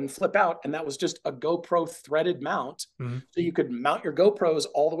open, flip out, and that was just a GoPro threaded mount. Mm-hmm. So you could mount your GoPros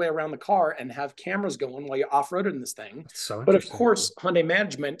all the way around the car and have cameras going while you're off-roading this thing. So but of course, Hyundai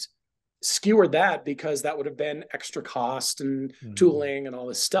management skewered that because that would have been extra cost and tooling and all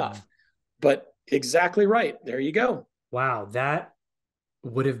this stuff. But exactly right. There you go. Wow, that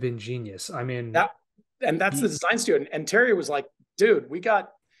would have been genius. I mean, that's the design student. And Terry was like, dude, we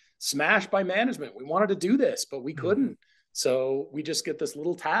got smashed by management. We wanted to do this, but we couldn't. So we just get this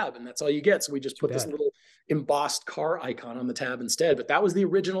little tab, and that's all you get. So we just put this little embossed car icon on the tab instead. But that was the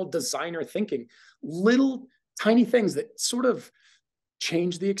original designer thinking. Little tiny things that sort of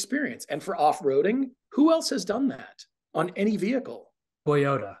change the experience. And for off-roading, who else has done that on any vehicle?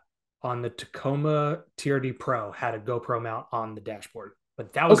 Toyota on the Tacoma TRD Pro had a GoPro mount on the dashboard,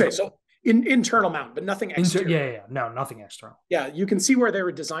 but that was okay. So internal mount, but nothing external. No, nothing external. Yeah, you can see where they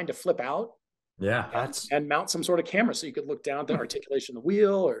were designed to flip out. Yeah, and mount some sort of camera so you could look down at the articulation of the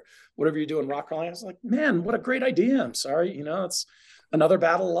wheel or whatever you're doing rock crawling. I was like, man, what a great idea. I'm sorry, it's another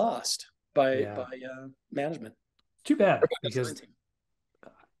battle lost by management. Too bad, because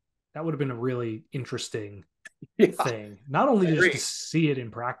that would have been a really interesting thing. Not only just to see it in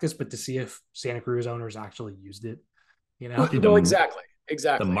practice, but to see if Santa Cruz owners actually used it. Well, exactly.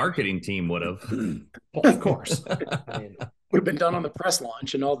 The marketing team would have. Well, of course. I mean, would have been done on the press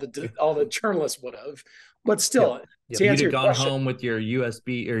launch, and all the journalists would have. But still, you'd have gone home with your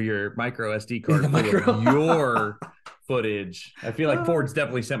USB or your micro SD card full of your footage. I feel like Ford's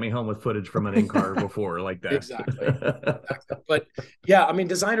definitely sent me home with footage from an in-car before like that. Exactly. But yeah, I mean,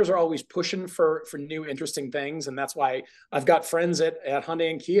 designers are always pushing for new interesting things, and that's why I've got friends at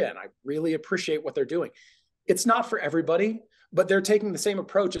Hyundai and Kia, and I really appreciate what they're doing. It's not for everybody, but they're taking the same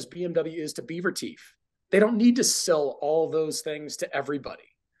approach as BMW is to beaver teeth. They don't need to sell all those things to everybody.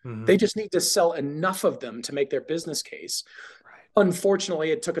 They just need to sell enough of them to make their business case. Right.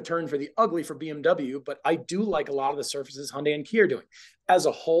 Unfortunately, it took a turn for the ugly for BMW, but I do like a lot of the surfaces Hyundai and Kia are doing. As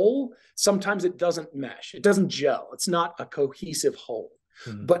a whole, sometimes it doesn't mesh. It doesn't gel. It's not a cohesive whole.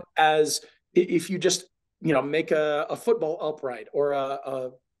 But if you just, make a football upright or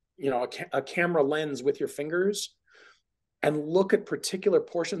a camera lens with your fingers, and look at particular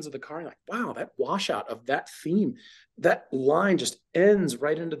portions of the car, and like, wow, that washout of that theme, that line just ends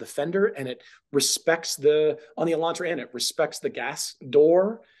right into the fender, and it respects on the Elantra end, it respects the gas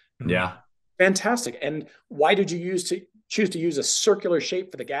door. Yeah. Fantastic. And why did you choose to use a circular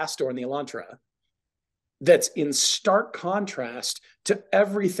shape for the gas door in the Elantra? That's in stark contrast to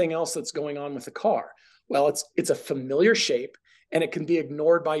everything else that's going on with the car. Well, it's a familiar shape, and it can be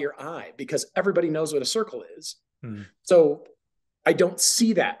ignored by your eye because everybody knows what a circle is. So I don't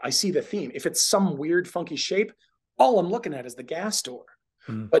see that. I see the theme. If it's some weird, funky shape, all I'm looking at is the gas door.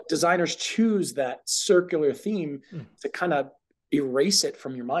 But designers choose that circular theme to kind of erase it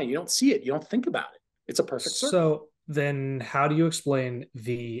from your mind. You don't see it. You don't think about it. It's a perfect circle. So then how do you explain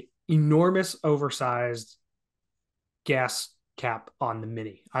the enormous, oversized gas cap on the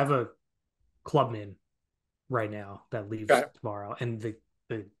Mini? I have a Clubman right now that leaves tomorrow, and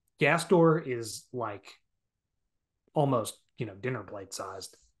the gas door is like almost dinner plate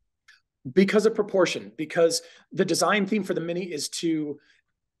sized. Because of proportion, because the design theme for the Mini is to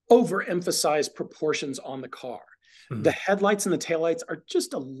overemphasize proportions on the car. The headlights and the taillights are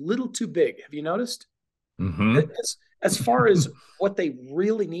just a little too big. Have you noticed? As far as what they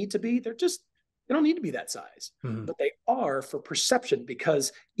really need to be, they don't need to be that size, but they are for perception,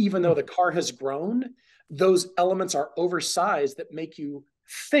 because even though the car has grown, those elements are oversized that make you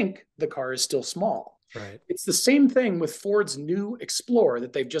think the car is still small. Right. It's the same thing with Ford's new Explorer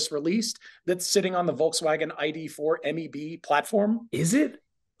that they've just released that's sitting on the Volkswagen ID4 MEB platform. Is it?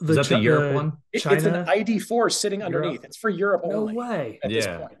 Is that the Europe one? It's an ID4 sitting underneath. It's for Europe only. No way. At this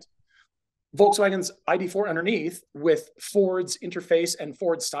point. Volkswagen's ID4 underneath with Ford's interface and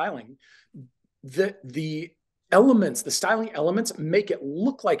Ford styling. The elements, the styling elements make it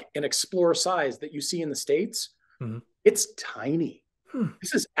look like an Explorer size that you see in the States. It's tiny.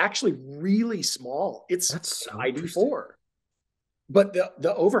 This is actually really small. It's so ID4. But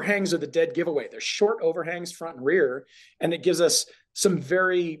the overhangs are the dead giveaway. They're short overhangs front and rear, and it gives us some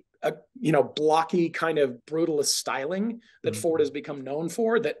very blocky kind of brutalist styling that Ford has become known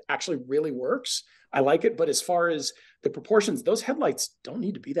for that actually really works. I like it, but as far as the proportions, those headlights don't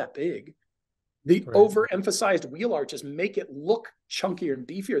need to be that big. The overemphasized wheel arches make it look chunkier and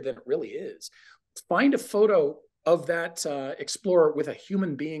beefier than it really is. Find a photo of that Explorer with a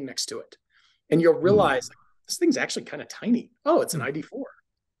human being next to it, and you'll realize this thing's actually kind of tiny. Oh, it's an ID4.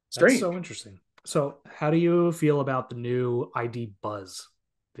 Strange. That's so interesting. So how do you feel about the new ID Buzz,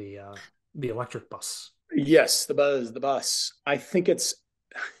 the electric bus? Yes, the bus. I think it's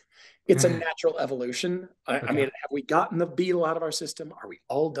a natural evolution. I mean, have we gotten the Beetle out of our system? Are we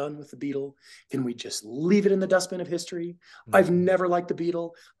all done with the Beetle? Can we just leave it in the dustbin of history? I've never liked the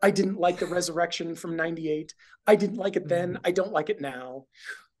Beetle. I didn't like the Resurrection from '98. I didn't like it then. I don't like it now.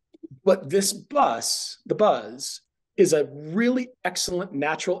 But this bus, the Buzz, is a really excellent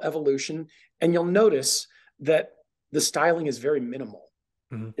natural evolution. And you'll notice that the styling is very minimal.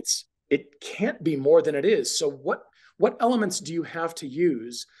 It can't be more than it is. So what elements do you have to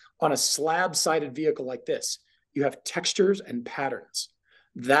use on a slab-sided vehicle like this? You have textures and patterns.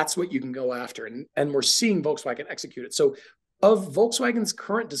 That's what you can go after. And we're seeing Volkswagen execute it. So of Volkswagen's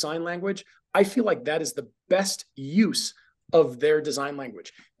current design language, I feel like that is the best use of their design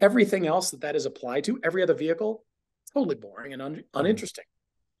language. Everything else that is applied to, every other vehicle, totally boring and uninteresting.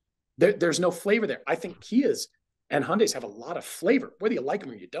 There's no flavor there. I think Kias and Hyundais have a lot of flavor, whether you like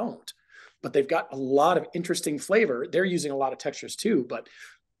them or you don't. But they've got a lot of interesting flavor. They're using a lot of textures too. But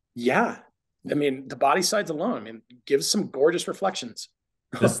yeah, I mean, the body sides alone, I mean, gives some gorgeous reflections.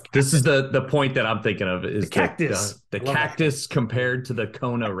 This is the point that I'm thinking of is the cactus. The cactus compared to the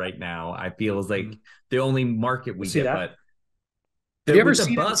Kona right now, I feel is like the only market we get. But have you ever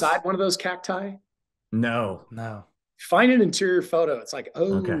seen inside one of those cacti? No. Find an interior photo. It's like, yeah,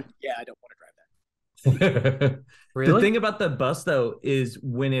 I don't want to drive that. Really? The thing about the bus though is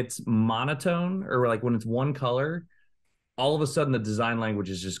when it's monotone or like when it's one color, all of a sudden the design language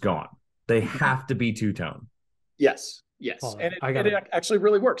is just gone. They have to be two-tone. Yes. And it actually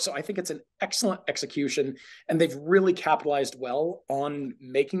really works. So I think it's an excellent execution, and they've really capitalized well on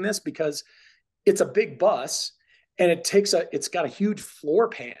making this because it's a big bus and it's got a huge floor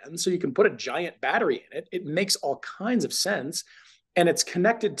pan, so you can put a giant battery in it. It makes all kinds of sense. And it's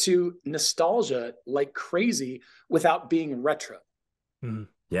connected to nostalgia like crazy without being retro.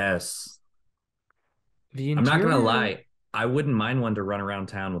 Yes. I'm not going to lie. I wouldn't mind one to run around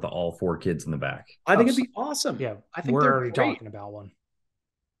town with all 4 kids in the back. I think it'd be awesome. Yeah, I think we're they're already great. talking about one.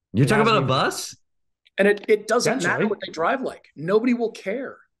 You're talking about a bus? And it doesn't matter what they drive like. Nobody will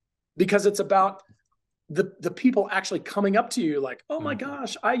care because it's about the people actually coming up to you like, oh my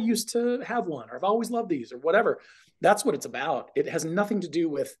gosh, I used to have one, or I've always loved these, or whatever. That's what it's about. It has nothing to do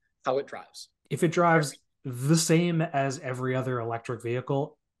with how it drives. If it drives the same as every other electric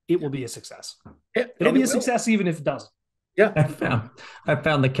vehicle, it will be a success. It'll be a success even if it doesn't. Yeah. I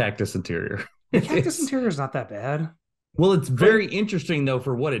found the cactus interior. The cactus interior is not that bad. Well, it's very interesting though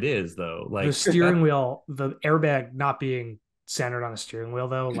for what it is though. Like the steering wheel, the airbag not being centered on the steering wheel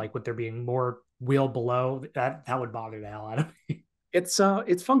though, like with there being more wheel below, that would bother the hell out of me. It's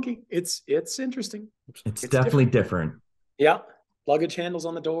funky. It's interesting. It's definitely different. Yeah. Luggage handles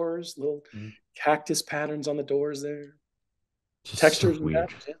on the doors, little cactus patterns on the doors there. Just textures so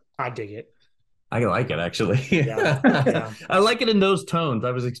weird. Yeah. I dig it. I like it actually. Yeah. I like it in those tones.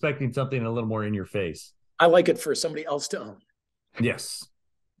 I was expecting something a little more in your face. I like it for somebody else to own. Yes.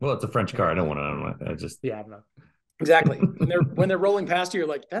 Well, it's a French car. I don't want to own it. I just no. Exactly. When they're rolling past you, you're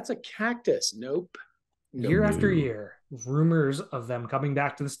like, that's a cactus. Nope. Year after year, rumors of them coming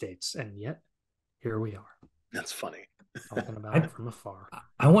back to the States, and yet here we are. That's funny. Talking about it from afar.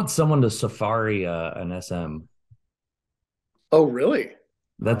 I want someone to safari an SM. Oh, really?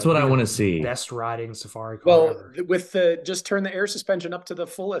 That's what I want to see. Best riding safari car ever. Well, with just turn the air suspension up to the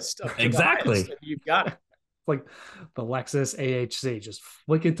fullest. Exactly. You've got it. Like the Lexus AHC, just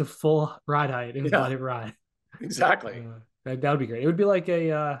flick it to full ride height and let it ride. Exactly. That would be great. It would be like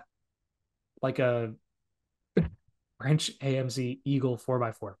a French AMC Eagle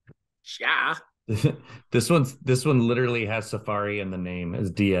 4x4. Yeah. This one literally has Safari in the name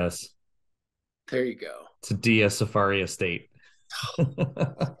as DS. There you go. It's a DS Safari Estate.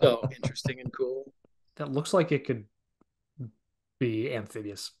 So interesting and cool. That looks like it could be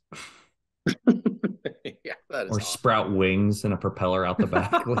amphibious. Yeah, that is or awesome. Sprout wings and a propeller out the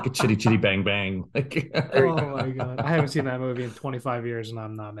back like a chitty chitty bang bang. Oh my god, I haven't seen that movie in 25 years and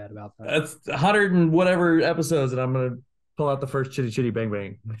I'm not mad about that. That's 100 and whatever episodes, and I'm gonna pull out the first chitty chitty bang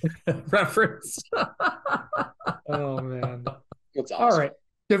bang reference. Oh man, that's awesome. All right,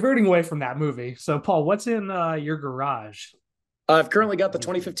 diverting away from that movie. So Paul, what's in your garage? I've currently got the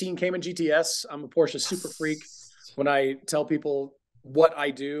 2015 Cayman GTS. I'm a Porsche super freak. When I tell people what I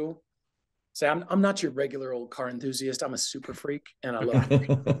do, say I'm not your regular old car enthusiast. I'm a super freak, and I love it.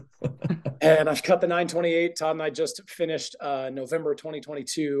 And I've got the 928. Todd and I just finished November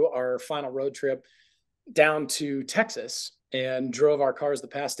 2022 our final road trip down to Texas, and drove our cars to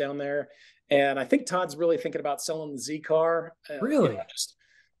pass down there. And I think Todd's really thinking about selling the Z car. Really?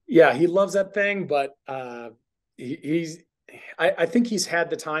 He loves that thing, but I think he's had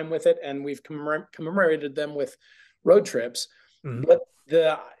the time with it, and we've commemorated them with road trips. Mm-hmm. But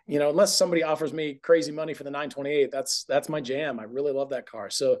unless somebody offers me crazy money for the 928, that's my jam. I really love that car.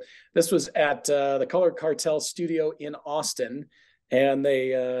 So this was at the Color Cartel studio in Austin, and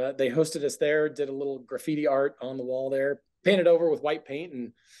they hosted us there, did a little graffiti art on the wall there, painted over with white paint,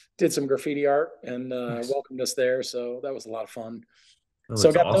 and did some graffiti art, and nice. Welcomed us there. So that was a lot of fun.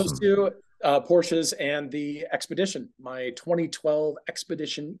 So got awesome. Those two Porsches and the Expedition, my 2012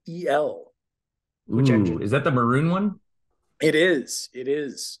 Expedition EL. Which engine? Is that the maroon one? It is. It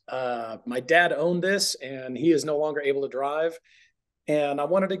is. My dad owned this, and he is no longer able to drive. And I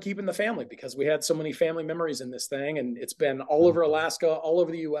wanted to keep in the family because we had so many family memories in this thing. And it's been all over Alaska, all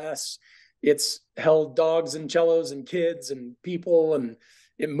over the U.S. It's held dogs and cellos and kids and people. And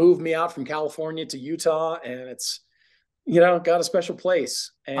it moved me out from California to Utah. And it's, got a special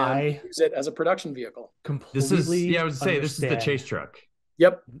place. And I use it as a production vehicle. Completely. I would say this is the chase truck.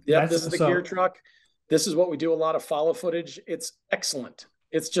 Yep. This is the gear truck. This is what we do a lot of follow footage. It's excellent.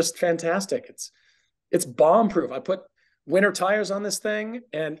 It's just fantastic. It's bomb proof. I put winter tires on this thing,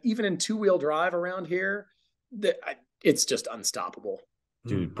 and even in 2-wheel drive around here, it's just unstoppable.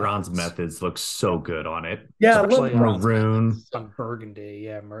 Dude, bronze methods look so good on it. Yeah, I love maroon on burgundy.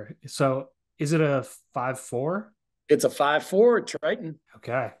 Yeah, so is it a 5.4? It's a 5.4 Triton.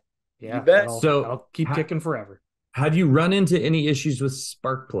 Okay, yeah, you bet. I'll keep kicking forever. Have you run into any issues with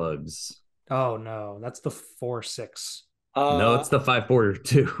spark plugs? Oh no, that's the 4.6. No, it's the 5.4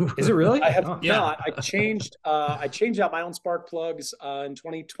 too. Is it really? I have not. I changed out my own spark plugs in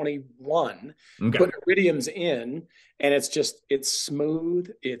 2021. Okay. Put iridiums in, and it's smooth.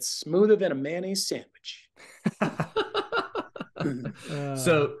 It's smoother than a mayonnaise sandwich.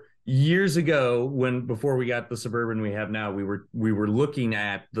 So years ago, before we got the Suburban we have now, we were looking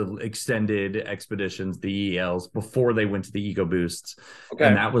at the extended Expeditions, the ELs, before they went to the EcoBoosts. Okay.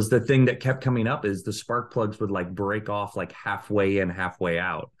 And that was the thing that kept coming up, is the spark plugs would like break off like halfway in, halfway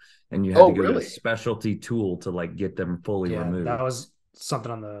out, and you had to go to a specialty tool to like get them fully removed. That was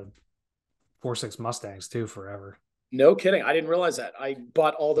something on the 4.6 Mustangs too forever. No kidding. I didn't realize that. I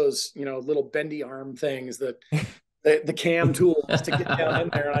bought all those little bendy arm things that the cam tools to get down in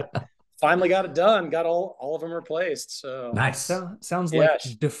there, and I finally got it done. Got all of them replaced. So nice. Sounds like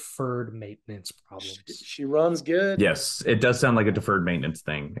deferred maintenance problems. She runs good. Yes, it does sound like a deferred maintenance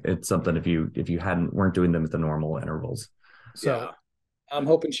thing. It's something if you weren't doing them at the normal intervals. So I'm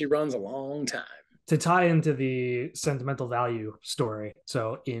hoping she runs a long time. To tie into the sentimental value story,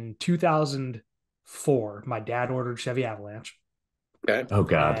 so in 2004, my dad ordered Chevy Avalanche. Okay. Oh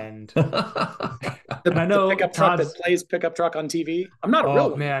God. And I know the pickup truck that plays pickup truck on TV. I'm not a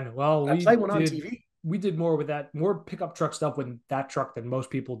real one. Man. Well, I play one on TV. We did more with that, more pickup truck stuff with that truck than most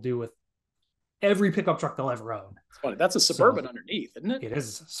people do with every pickup truck they'll ever own. It's funny. That's a Suburban underneath, isn't it? It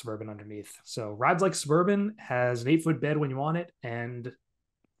is a Suburban underneath. So rides like Suburban, has an 8-foot bed when you want it, and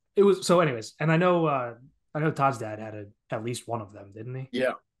it was so. Anyways, and I know Todd's dad had at least one of them, didn't he?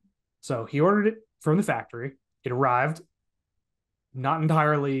 Yeah. So he ordered it from the factory. It arrived not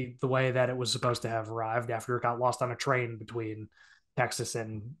entirely the way that it was supposed to have arrived, after it got lost on a train between Texas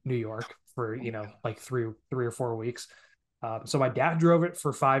and New York for, like three or 4 weeks. So my dad drove it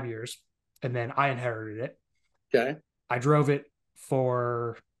for 5 years, and then I inherited it. Okay. I drove it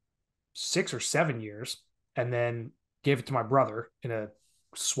for 6 or 7 years, and then gave it to my brother in a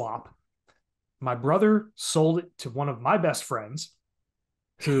swap. My brother sold it to one of my best friends,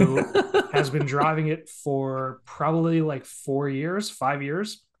 who has been driving it for probably like 5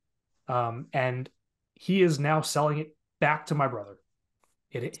 years. And he is now selling it back to my brother.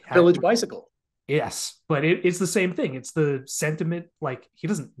 Village bicycle. Yes, but it's the same thing. It's the sentiment. Like, he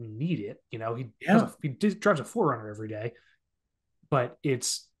doesn't need it. He drives a 4Runner every day, but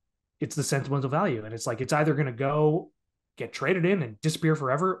it's the sentimental value. And it's like, it's either going to go get traded in and disappear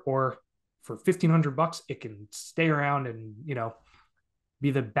forever, or for $1,500, it can stay around and, be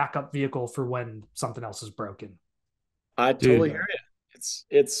the backup vehicle for when something else is broken. I totally hear you.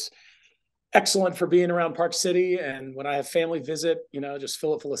 It's excellent for being around Park City, and when I have family visit, just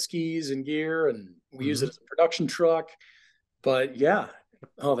fill it full of skis and gear, and we use it as a production truck. But there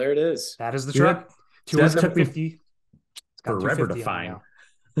it is. That is the truck. 250. It's got forever to find.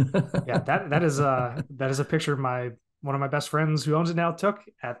 Yeah, that is a picture of one of my best friends who owns it now took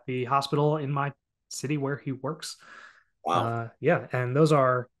at the hospital in my city where he works. Wow. And those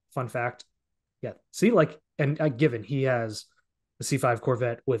are, fun fact. Yeah. See, given he has a C5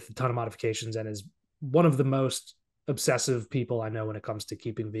 Corvette with a ton of modifications and is one of the most obsessive people I know when it comes to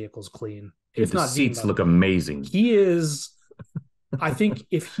keeping vehicles clean. Dude, If the not seats look amazing. He is. I think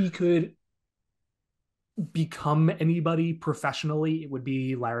if he could become anybody professionally, it would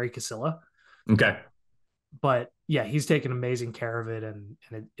be Larry Casilla. Okay. But yeah, he's taken amazing care of it, and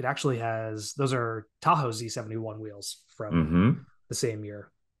it actually has, those are Tahoe Z71 wheels from the same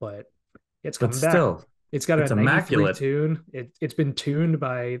year, but it's coming back. Still, it's got a 93 tune. It's been tuned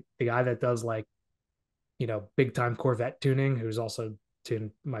by the guy that does like, you know, big time Corvette tuning, who's also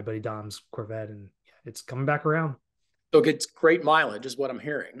tuned my buddy Dom's Corvette, and it's coming back around. So it gets great mileage, is what I'm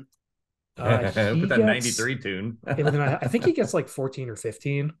hearing. With that 93 tune. I think he gets like 14 or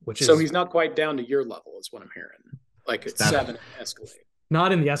 15, which is, so he's not quite down to your level, is what I'm hearing. Like it's 7 Escalade.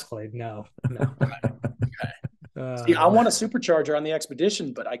 Not in the Escalade, no. Okay. See, I want a supercharger on the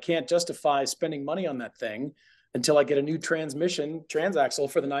Expedition, but I can't justify spending money on that thing until I get a new transmission, transaxle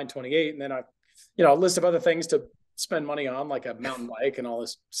for the 928, and then a list of other things to spend money on, like a mountain bike and all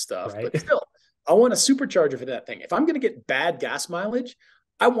this stuff. Right. But still, I want a supercharger for that thing. If I'm going to get bad gas mileage,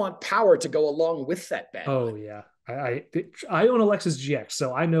 I want power to go along with that bad. Oh mileage. Yeah, I own a Lexus GX,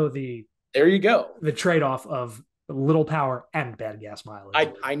 so I know there you go, the trade-off of little power and bad gas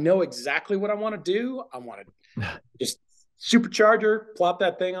mileage. I know exactly what I want to do. I want to just supercharger, plop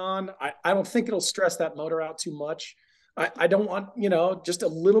that thing on. I don't think it'll stress that motor out too much. I don't want, just a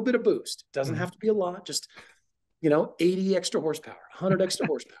little bit of boost. It doesn't have to be a lot. Just, 80 extra horsepower, 100 extra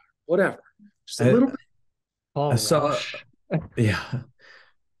horsepower, whatever. Just a little bit. Oh, yeah.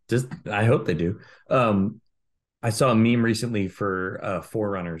 I hope they do. I saw a meme recently for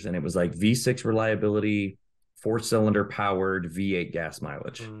 4Runners, and it was like V6 reliability, 4-cylinder powered, V8 gas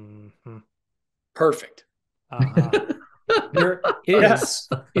mileage. Perfect. There is,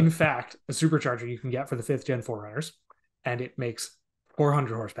 in fact, a supercharger you can get for the 5th gen 4Runners, and it makes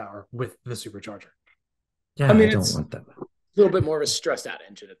 400 horsepower with the supercharger. Yeah, I don't want that. A little bit more of a stressed out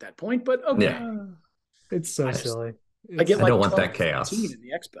engine at that point, but okay. Yeah. It's so silly. I don't want that chaos in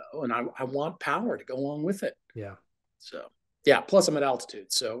the Expo, and I want power to go along with it. Yeah. So yeah. Plus, I'm at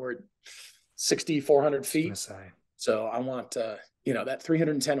altitude, so we're 6,400 feet. So I want that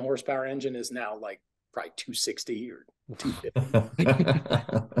 310 horsepower engine is now like probably 260 or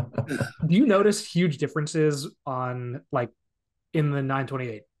 250. Do you notice huge differences on like in the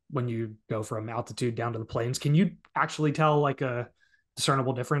 928 when you go from altitude down to the plains? Can you actually tell like a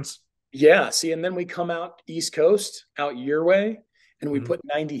discernible difference? Yeah. See, and then we come out East Coast, out your way, and we put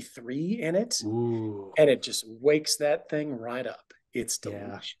 93 in it. Ooh. And it just wakes that thing right up. It's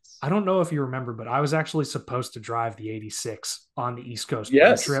delicious. Yeah. I don't know if you remember, but I was actually supposed to drive the 86 on the East Coast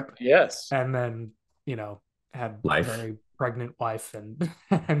trip. Yes. And then, had life. A very pregnant wife and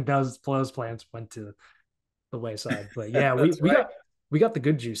those plans went to the wayside. But yeah, we got the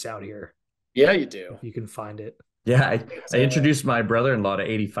good juice out here. Yeah, you do. If you can find it. Yeah, I introduced my brother-in-law to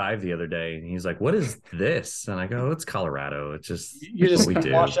 85 the other day, and he's like, "What is this?" And I go, "Oh, it's Colorado. It's just you just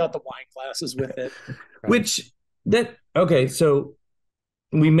wash out the wine glasses with it." Right. So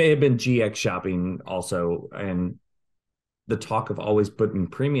we may have been GX shopping also, and the talk of always putting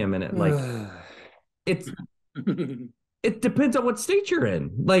premium in it, like it depends on what state you're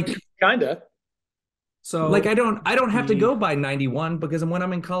in, like kinda. So like I don't have to go by 91 because when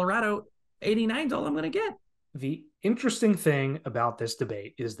I'm in Colorado, 89 is all I'm going to get. The interesting thing about this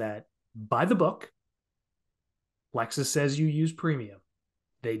debate is that by the book, Lexus says you use premium.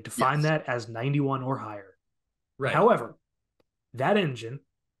 They define that as 91 or higher. Right. However, that engine,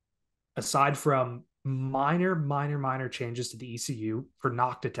 aside from minor changes to the ECU for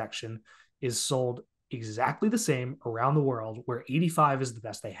knock detection, is sold exactly the same around the world, where 85 is the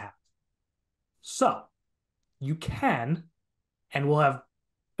best they have. So you can, and will have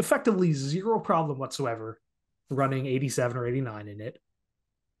effectively zero problem whatsoever running 87 or 89 in it.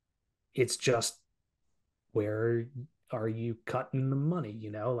 It's just, where are you cutting the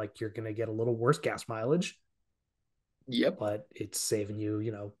money? Like you're going to get a little worse gas mileage. Yep. But it's saving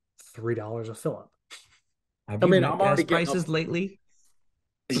you, $3 a fill up. I'm already prices lately.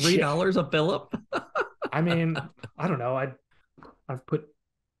 $3 a fill up. I mean, I don't know. I've put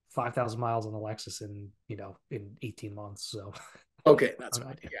 5,000 miles on the Lexus in 18 months. So okay, that's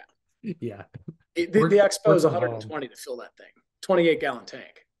fine. Yeah. The Expo is 120 to fill that thing. 28-gallon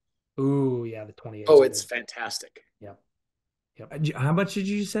tank. Ooh, yeah, the 28. Oh, it's fantastic. Yep. How much did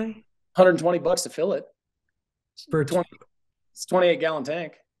you say? $120 to fill it. For 20. It's 28-gallon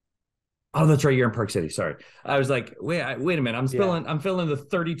tank. Oh, that's right. You're in Park City. Sorry. I was like, wait a minute. I'm filling the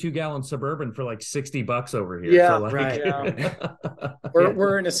 32-gallon Suburban for like $60 over here. Yeah, so like, right. Yeah.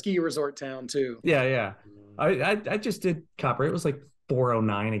 We're in a ski resort town too. Yeah. I just did Copper. It was like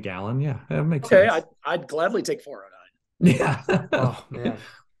 409 a gallon. Yeah, that makes okay, sense. I'd gladly take 409. Yeah. Oh man,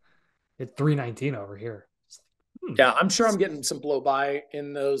 it's 319 over here. Yeah, I'm sure I'm getting some blow by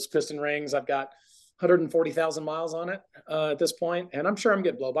in those piston rings. I've got 140,000 miles on it at this point, and I'm sure I'm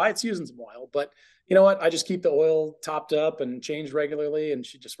getting blow by. It's using some oil, but you know what? I just keep the oil topped up and changed regularly, and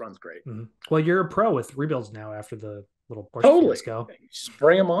she just runs great. Mm-hmm. Well, you're a pro with rebuilds now after the little Porsche Totally. fiasco. Just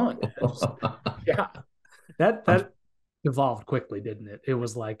bring them on. Just, yeah. That evolved quickly, didn't it? It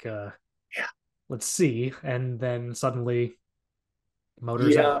was like, yeah, let's see, and then suddenly,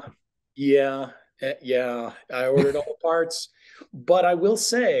 motors out. Yeah. Yeah, I ordered all the parts, but I will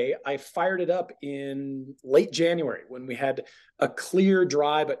say I fired it up in late January when we had a clear,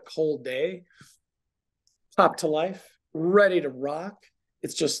 dry but cold day. Top to life, ready to rock.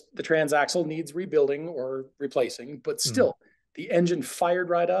 It's just the transaxle needs rebuilding or replacing, but still, the engine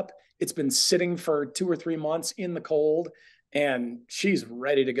fired right up. It's been sitting for 2 or 3 months in the cold, and she's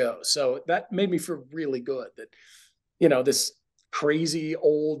ready to go. So that made me feel really good that, you know, this crazy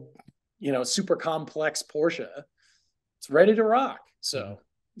old, you know, super complex Porsche, it's ready to rock. So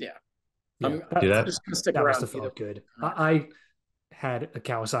I'm just gonna stick that around. Must have felt good. I had a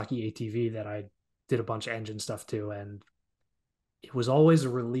Kawasaki ATV that I did a bunch of engine stuff to, and it was always a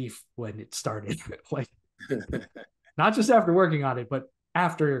relief when it started. Like, not just after working on it, but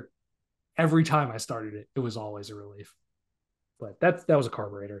after every time I started it, it was always a relief. But that was a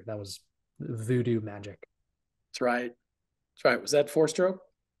carburetor. That was voodoo magic. That's right. That's right. Was that 4-stroke?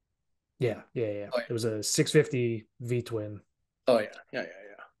 Yeah. Oh, yeah. It was a 650 V twin. Oh yeah.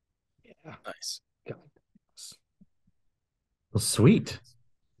 Yeah. Nice. Well, sweet.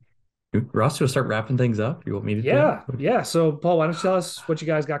 Ross, you'll start wrapping things up. You want me to? Yeah. So, Paul, why don't you tell us what you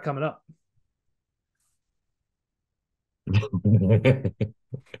guys got coming up?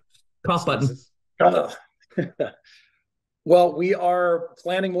 Cough button. Well, we are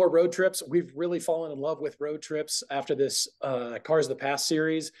planning more road trips. We've really fallen in love with road trips after this Cars of the Past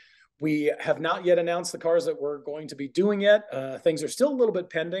series. We have not yet announced the cars that we're going to be doing yet. Things are still a little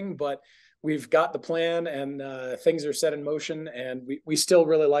bit pending, but we've got the plan and things are set in motion. And we still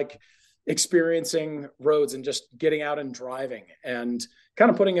really like experiencing roads and just getting out and driving and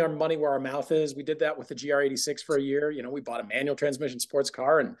kind of putting our money where our mouth is. We did that with the GR86 for a year. You know, we bought a manual transmission sports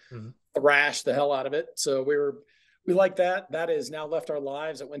car and thrashed the hell out of it. So we like that. That has now left our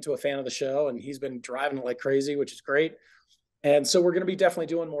lives. It went to a fan of the show and he's been driving it like crazy, which is great. And so we're going to be definitely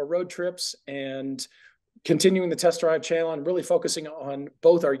doing more road trips and continuing the test drive channel and really focusing on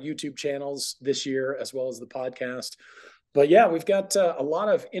both our YouTube channels this year, as well as the podcast. But yeah, we've got a lot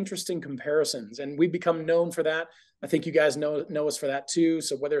of interesting comparisons and we've become known for that. I think you guys know us for that too.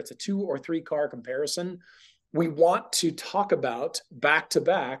 So whether it's a 2 or 3 car comparison, we want to talk about back to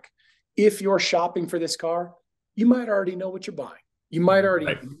back. If you're shopping for this car, you might already know what you're buying. You might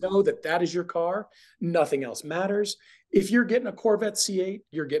already know that is your car. Nothing else matters. If you're getting a Corvette C8,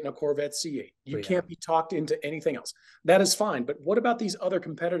 you're getting a Corvette C8. You can't be talked into anything else. That is fine. But what about these other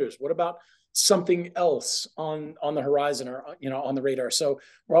competitors? What about something else on the horizon or, you know, on the radar? So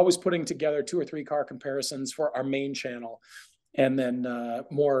we're always putting together 2 or 3 car comparisons for our main channel. And then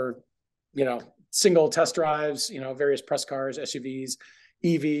more, you know, single test drives, you know, various press cars, SUVs,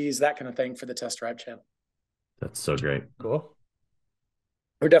 EVs, that kind of thing for the test drive channel. That's so great. Cool.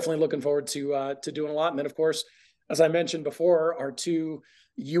 We're definitely looking forward to doing a lot. And then, of course, as I mentioned before, our 2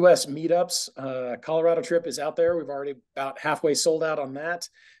 U.S. meetups, Colorado trip is out there. We've already about halfway sold out on that.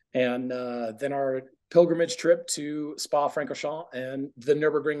 And then our pilgrimage trip to Spa-Francorchamps and the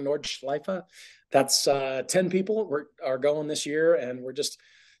Nurburgring Nordschleife. That's 10 people are going this year. And I'm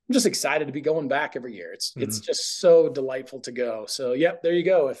just excited to be going back every year. It's just so delightful to go. So, yep, there you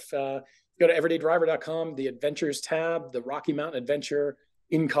go. If go to everydaydriver.com, the adventures tab, the Rocky Mountain Adventure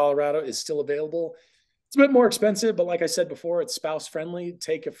in Colorado is still available. It's a bit more expensive, but like I said before, it's spouse friendly.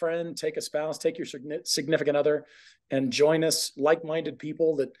 Take a friend, take a spouse, take your significant other and join us, like-minded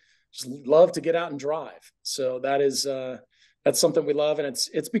people that just love to get out and drive. So that's something we love. And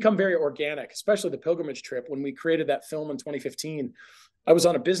it's become very organic, especially the pilgrimage trip. When we created that film in 2015, I was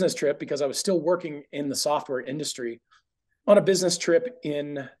on a business trip because I was still working in the software industry on a business trip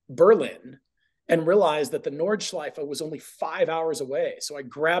in Berlin and realized that the Nordschleife was only 5 hours away. So I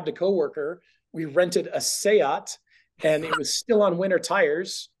grabbed a coworker, we rented a Seat and it was still on winter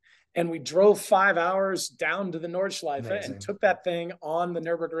tires. And we drove 5 hours down to the Nordschleife and took that thing on the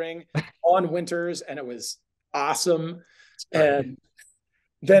Nürburgring on winters. And it was awesome. And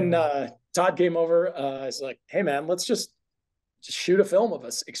then Todd came over. It's like, hey man, let's just just shoot a film of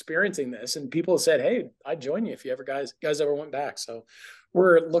us experiencing this. And people said, hey, I'd join you if you ever guys ever went back. So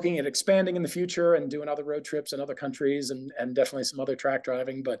we're looking at expanding in the future and doing other road trips in other countries and definitely some other track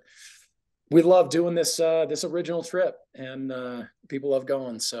driving. But we love doing this original trip, and people love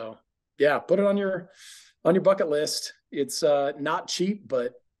going. So yeah, put it on your bucket list. It's not cheap,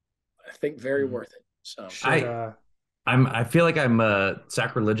 but I think very worth it. So I feel like I'm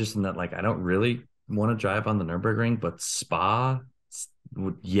sacrilegious in that, like, I don't really want to drive on the Nurburgring, but Spa,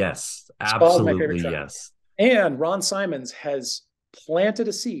 yes, absolutely, yes. And Ron Simons has planted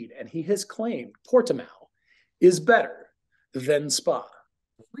a seed, and he has claimed Portimao is better than Spa.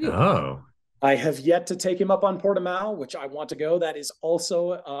 Really? Oh. I have yet to take him up on Portimao, which I want to go. That is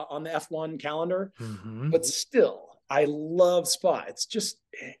also on the F1 calendar. But still, I love Spa.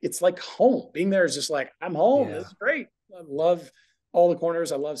 It's like home. Being there is just like, I'm home. Yeah. This is great. I love all the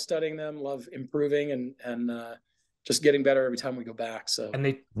corners. I love studying them, love improving and just getting better every time we go back. So, and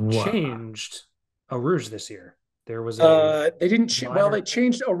they changed Eau Rouge this year. There was they didn't well, they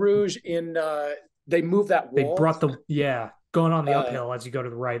changed Eau Rouge in they moved that wall. They brought going on the uphill as you go to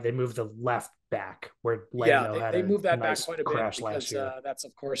the right, they moved the left back where Lando had they moved that back quite a bit because that's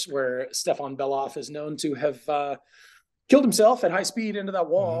of course where Stefan Beloff is known to have killed himself at high speed into that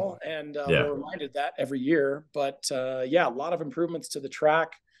wall, and we're reminded that every year. But a lot of improvements to the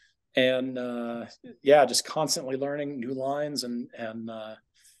track, and just constantly learning new lines and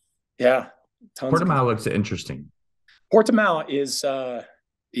tons. Portimao looks interesting. Portimao is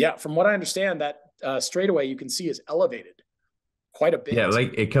from what I understand, that straightaway you can see is elevated quite a bit. Yeah,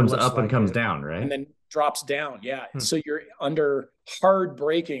 like it comes up and comes down, right? And then drops down. Yeah. So you're under hard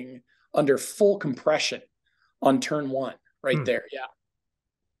braking, under full compression on turn 1 right there. Yeah.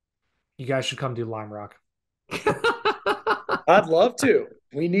 You guys should come do Lime Rock. I'd love to.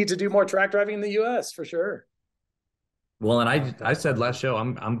 We need to do more track driving in the US for sure. Well, and I said last show,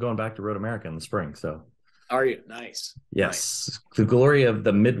 I'm going back to Road America in the spring. So are you? Nice. Yes. Nice. The glory of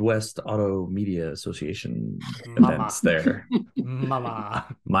the Midwest Auto Media Association events there.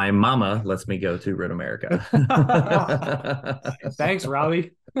 My mama lets me go to Road America. Thanks,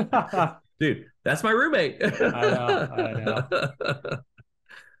 Robbie. Dude, that's my roommate. I know.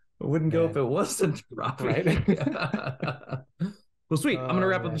 I wouldn't go if it wasn't Robbie. Right? Well, sweet. I'm going to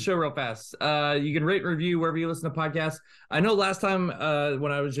wrap up the show real fast. You can rate and review wherever you listen to podcasts. I know last time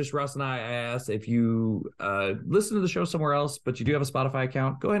when I was just Russ and I asked if you listen to the show somewhere else, but you do have a Spotify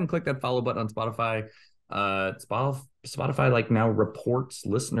account, go ahead and click that follow button on Spotify. Spotify like now reports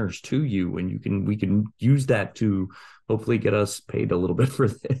listeners to you, and we can use that to hopefully get us paid a little bit for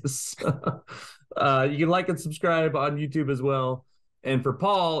this. You can like and subscribe on YouTube as well. And for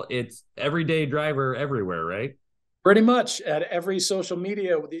Paul, it's Everyday Driver everywhere, right? Pretty much at every social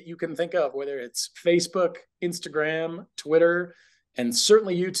media that you can think of, whether it's Facebook, Instagram, Twitter, and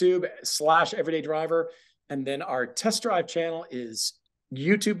certainly YouTube /Everyday Driver. And then our test drive channel is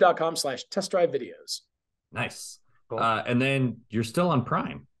youtube.com/test drive videos. Nice. Cool. And then you're still on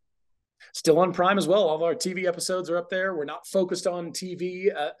Prime. Still on Prime as well. All of our TV episodes are up there. We're not focused on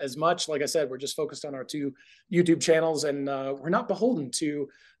TV as much. Like I said, we're just focused on our 2 YouTube channels, and we're not beholden to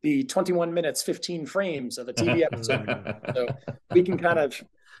the 21 minutes, 15 frames of a TV episode. So we can kind of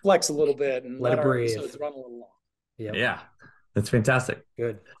flex a little bit and let our episodes run a little long. Yeah. That's fantastic.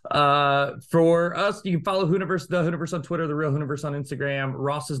 Good. For us, you can follow Hooniverse, the Hooniverse on Twitter, the Real Hooniverse on Instagram.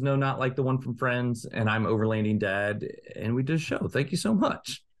 Ross is No Not Like the One from Friends, and I'm Overlanding Dad, and we did a show. Thank you so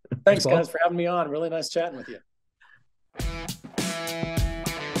much. Thanks, guys, for having me on. Really nice chatting with you.